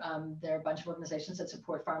 Particularly, there are a bunch of organizations that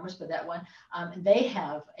support farmers, but that one, they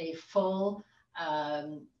have a full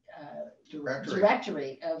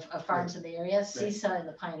directory of farms in the area, CISA in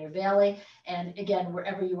the Pioneer Valley. And again,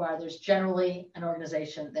 wherever you are, there's generally an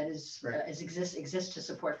organization that exists to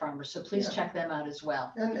support farmers. So please check them out as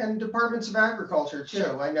well. And departments of agriculture too.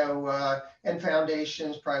 Sure. I know, and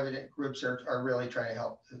foundations, private groups are really trying to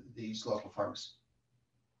help these local farmers.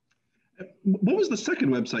 What was the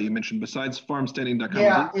second website you mentioned besides farmstanding.com?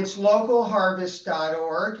 Yeah, it's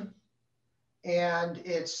localharvest.org, and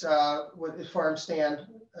it's farmstanding.com.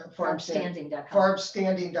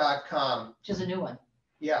 Farmstanding.com. Which is a new one.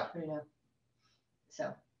 Yeah.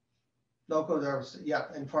 So. Local harvest,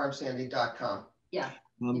 and farmstanding.com. Yeah.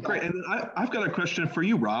 Great. And I've got a question for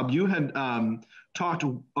you, Rob. You had talked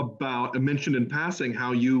about, mentioned in passing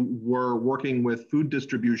how you were working with food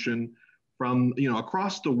distribution from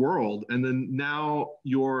across the world, and then now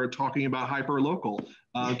you're talking about hyper-local.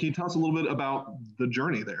 Can you tell us a little bit about the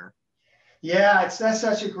journey there? Yeah, that's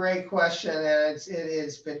such a great question, and it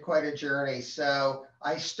has been quite a journey. So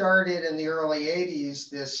I started in the early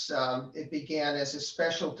 80s. It began as a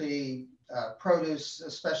specialty produce, a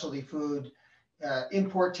specialty food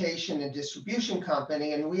importation and distribution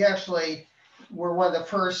company, and we actually were one of the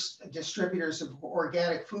first distributors of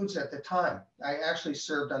organic foods at the time. I actually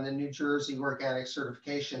served on the New Jersey Organic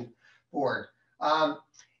Certification Board,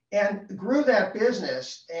 and grew that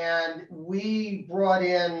business. And we brought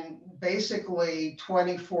in basically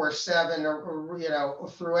 24/7 or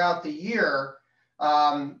throughout the year,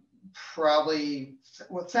 probably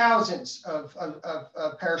thousands of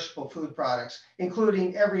perishable food products,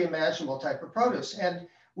 including every imaginable type of produce. And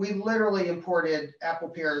we literally imported apple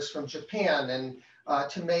pears from Japan and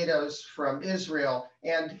tomatoes from Israel.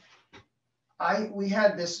 And we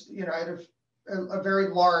had this, I had a very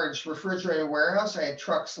large refrigerated warehouse. I had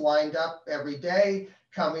trucks lined up every day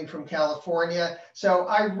coming from California. So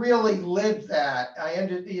I really lived that.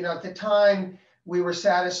 At the time, we were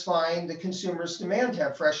satisfying the consumer's demand to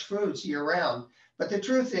have fresh foods year round. But the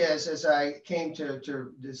truth is, as I came to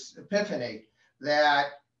this epiphany,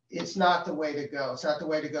 that it's not the way to go. It's not the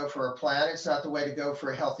way to go for a planet. It's not the way to go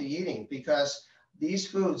for healthy eating, because these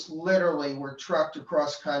foods literally were trucked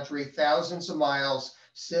across country, thousands of miles,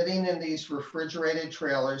 sitting in these refrigerated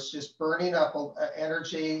trailers, just burning up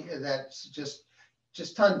energy that's just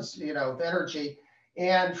tons, of energy.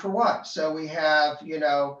 And for what? So we have,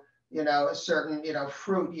 a certain,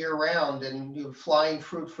 fruit year round, and flying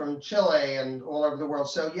fruit from Chile and all over the world.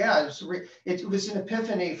 So yeah, it was an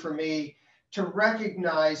epiphany for me to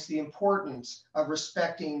recognize the importance of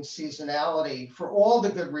respecting seasonality for all the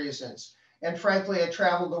good reasons. And frankly, I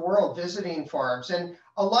traveled the world visiting farms, and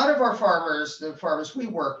a lot of our farmers, the farmers we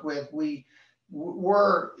worked with,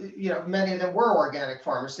 were, many of them were organic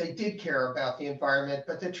farmers. They did care about the environment,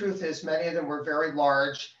 but the truth is many of them were very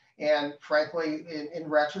large. And frankly, in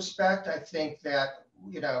retrospect, I think that,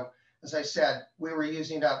 as I said, we were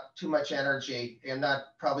using up too much energy and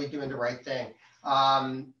not probably doing the right thing.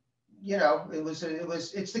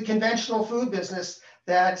 It's the conventional food business,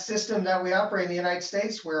 that system that we operate in the United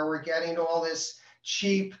States, where we're getting all this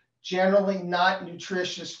cheap, generally not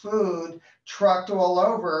nutritious food trucked all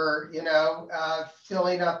over,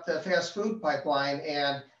 filling up the fast food pipeline,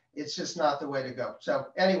 and it's just not the way to go. So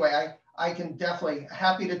anyway, I can definitely,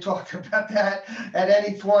 happy to talk about that at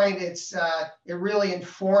any point. It really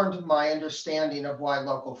informed my understanding of why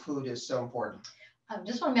local food is so important. I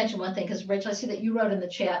just want to mention one thing, because Rachel, I see that you wrote in the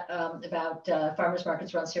chat about farmers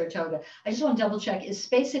markets around Saratoga. I just want to double check. Is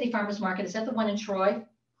Space City Farmers Market, is that the one in Troy?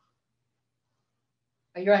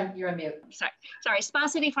 Oh, you're on mute. Sorry. Spa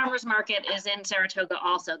City Farmers Market is in Saratoga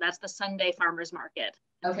also. That's the Sunday Farmers Market.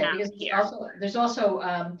 Okay, because there's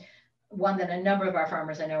also one that a number of our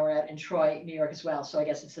farmers I know are at in Troy, New York as well. So I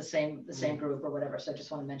guess it's the same group or whatever. So I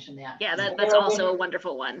just want to mention that. Yeah, that's also a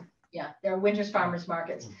wonderful one. Yeah, there are Winters Farmers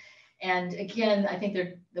Markets. And again, I think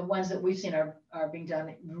they're the ones that we've seen are being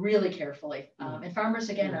done really carefully. And farmers,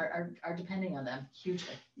 again, are depending on them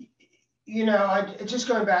hugely. Just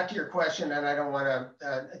going back to your question, and I don't want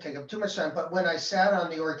to take up too much time, but when I sat on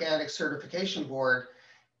the organic certification board,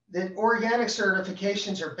 the organic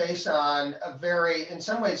certifications are based on a very, in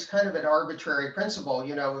some ways, kind of an arbitrary principle.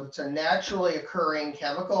 If it's a naturally occurring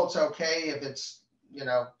chemical, it's okay. If it's,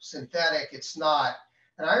 synthetic, it's not.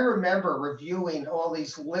 And I remember reviewing all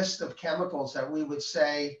these lists of chemicals that we would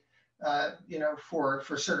say, for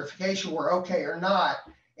certification were okay or not.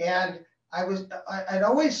 And it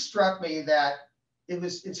always struck me that it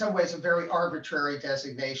was in some ways a very arbitrary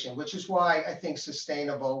designation, which is why I think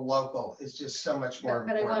sustainable local is just so much more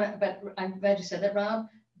important. But I'm glad you said that, Rob,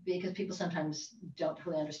 because people sometimes don't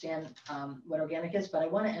really understand what organic is. But I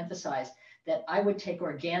want to emphasize that I would take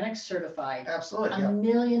organic certified absolutely a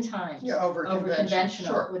million times over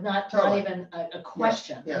conventional, sure. With not even a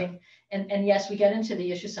question. Yeah. I mean, and yes, we get into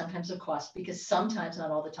the issue sometimes of cost, because sometimes, not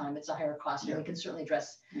all the time, it's a higher cost, and we can certainly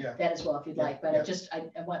address that as well if you'd like. But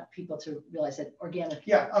I want people to realize that organic.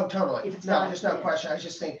 Yeah, oh, totally. There's no question. I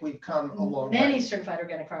just think we've come a long way. Many certified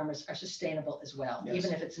organic farmers are sustainable as well,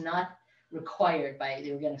 even if it's not required by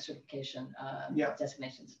the organic certification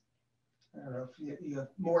designations. I don't know if you have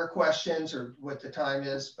more questions or what the time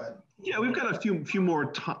is, but yeah, we've got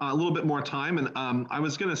a little bit more time, and I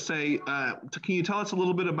was going to say, can you tell us a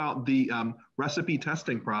little bit about the recipe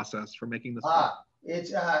testing process for making this?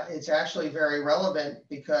 It's actually very relevant,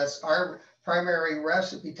 because our primary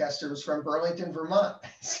recipe tester was from Burlington, Vermont.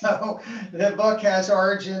 So the book has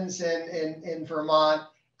origins in Vermont.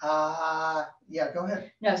 Yeah, go ahead.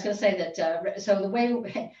 No, I was going to say that. So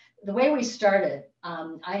the way we started,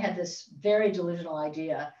 I had this very delusional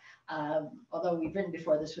idea, although we've written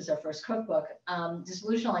before, this was our first cookbook, this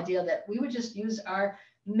delusional idea that we would just use our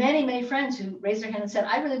many friends who raised their hand and said,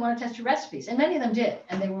 I really want to test your recipes. And many of them did,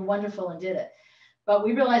 and they were wonderful and did it. But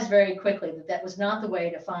we realized very quickly that that was not the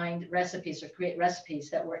way to find recipes or create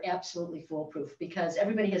recipes that were absolutely foolproof, because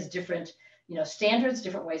everybody has different standards,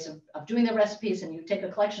 different ways of doing their recipes. And you take a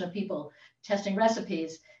collection of people testing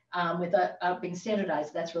recipes without being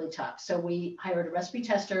standardized, that's really tough. So we hired a recipe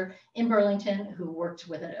tester in Burlington who worked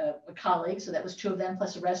with a colleague. So that was 2 of them,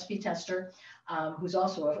 plus a recipe tester who's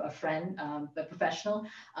also a friend, but professional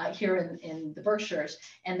here in the Berkshires.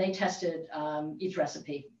 And they tested each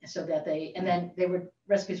recipe so that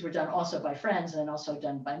recipes were done also by friends and also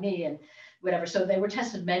done by me and whatever. So they were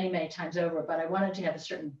tested many times over, but I wanted to have a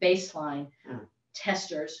certain baseline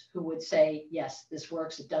testers who would say, yes, this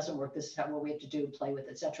works, it doesn't work, this is what we have to do, play with,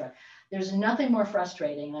 etc. There's nothing more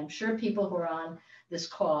frustrating. I'm sure people who are on this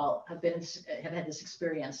call have had this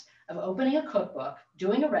experience of opening a cookbook,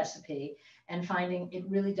 doing a recipe, and finding it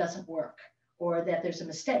really doesn't work, or that there's a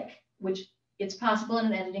mistake, which it's possible in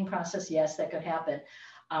an editing process. Yes, that could happen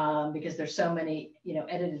because there's so many,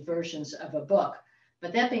 edited versions of a book.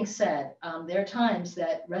 But that being said, there are times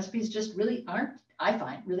that recipes just really aren't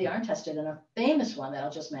tested. And a famous one that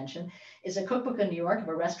I'll just mention is a cookbook in New York of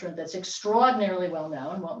a restaurant that's extraordinarily well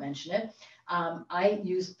known, won't mention it. I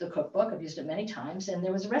used the cookbook, I've used it many times, and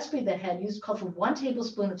there was a recipe that had called for 1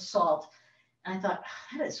 tablespoon of salt And I thought,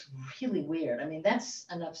 that is really weird. I mean, that's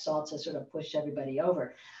enough salt to sort of push everybody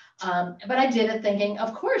over. But I did it thinking,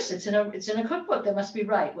 of course, it's in a cookbook. That must be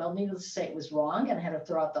right. Well, needless to say, it was wrong, and I had to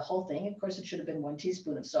throw out the whole thing. Of course, it should have been 1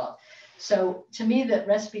 teaspoon of salt. So to me, that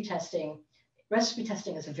recipe testing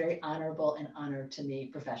is a very honorable and honor to me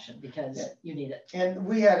profession, because you need it. And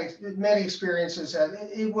we had many experiences.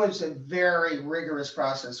 It was a very rigorous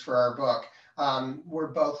process for our book. We're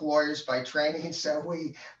both lawyers by training, so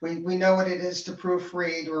we know what it is to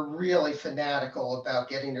proofread. We're really fanatical about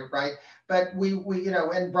getting it right. But we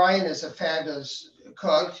and Brian is a fabulous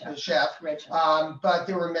cook, a chef. But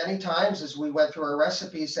there were many times as we went through our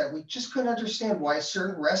recipes that we just couldn't understand why a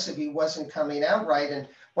certain recipe wasn't coming out right. And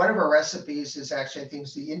one of our recipes is actually, I think,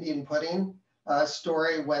 it's the Indian pudding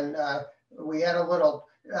story, when we had a little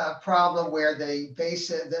problem where the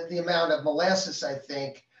amount of molasses, I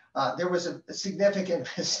think, there was a significant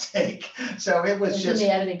mistake. So it was just in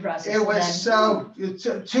the editing process. It was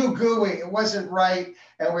too gooey. It wasn't right.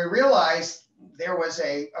 And we realized there was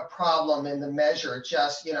a problem in the measure,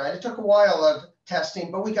 just, and it took a while of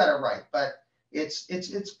testing, but we got it right. But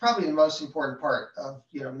it's probably the most important part of,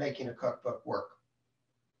 making a cookbook work.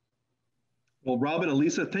 Well, Rob and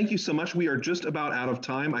Elisa, thank you so much. We are just about out of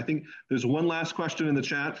time. I think there's one last question in the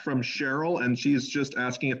chat from Cheryl, and she's just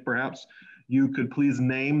asking if perhaps you could please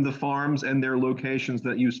name the farms and their locations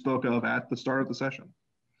that you spoke of at the start of the session.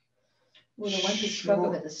 Well, the ones we spoke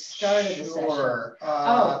of at the start of the session.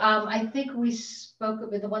 I think we spoke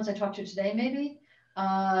of the ones I talked to today, maybe.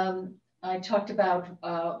 I talked about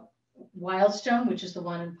Wildstone, which is the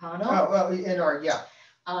one in Pownell. Oh, well,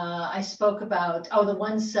 I spoke about, the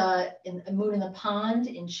ones in Moon in the Pond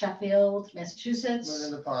in Sheffield, Massachusetts. Moon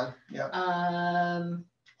in the Pond, yeah.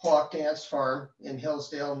 Hawk Dance Farm in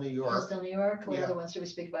Hillsdale, New York. Hillsdale, New York. What other ones do we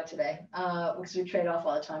speak about today? Because we trade off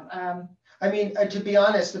all the time. I mean, to be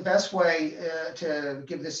honest, the best way to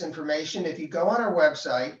give this information, if you go on our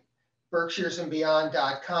website,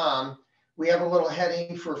 berkshiresandbeyond.com, we have a little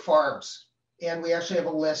heading for farms. And we actually have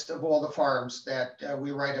a list of all the farms that we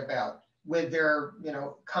write about, with their,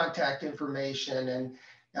 contact information,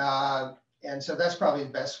 and so that's probably the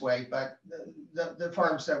best way. But the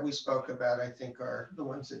farms that we spoke about, I think, are the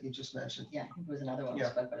ones that you just mentioned. Yeah, there was another one we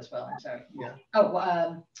spoke about as well. I'm sorry. Yeah.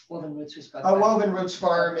 Woven Roots we spoke about. Woven Roots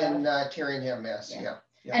Farm in Tyringham, Mass. Yeah.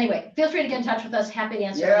 Anyway, feel free to get in touch with us. Happy to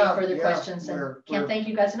answer any further questions. And can't thank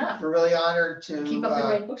you guys enough. We're really honored to keep up the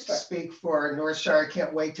great bookstore. Speak for Northshire. I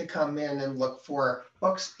can't wait to come in and look for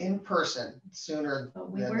books in person sooner.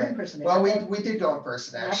 We were in person. Well, we did go in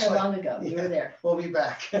person, actually. Not that long ago. We were there. We'll be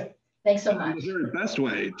back. Thanks so much. The very best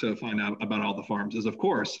way to find out about all the farms is, of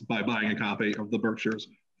course, by buying a copy of the Berkshires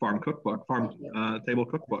Farm Table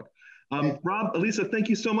Cookbook. Rob, Elisa, thank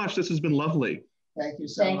you so much. This has been lovely. Thank you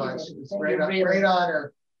so much. It's a great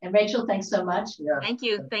honor. And Rachel, thanks so much. Yeah. Thank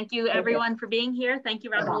you. Thank you, everyone, for being here. Thank you,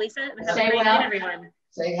 Rob and Elisa. Have a Stay great well, night, everyone.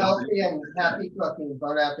 Stay healthy and happy cooking.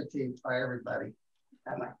 Bon appetit. Bye, everybody.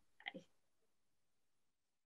 Bye-bye.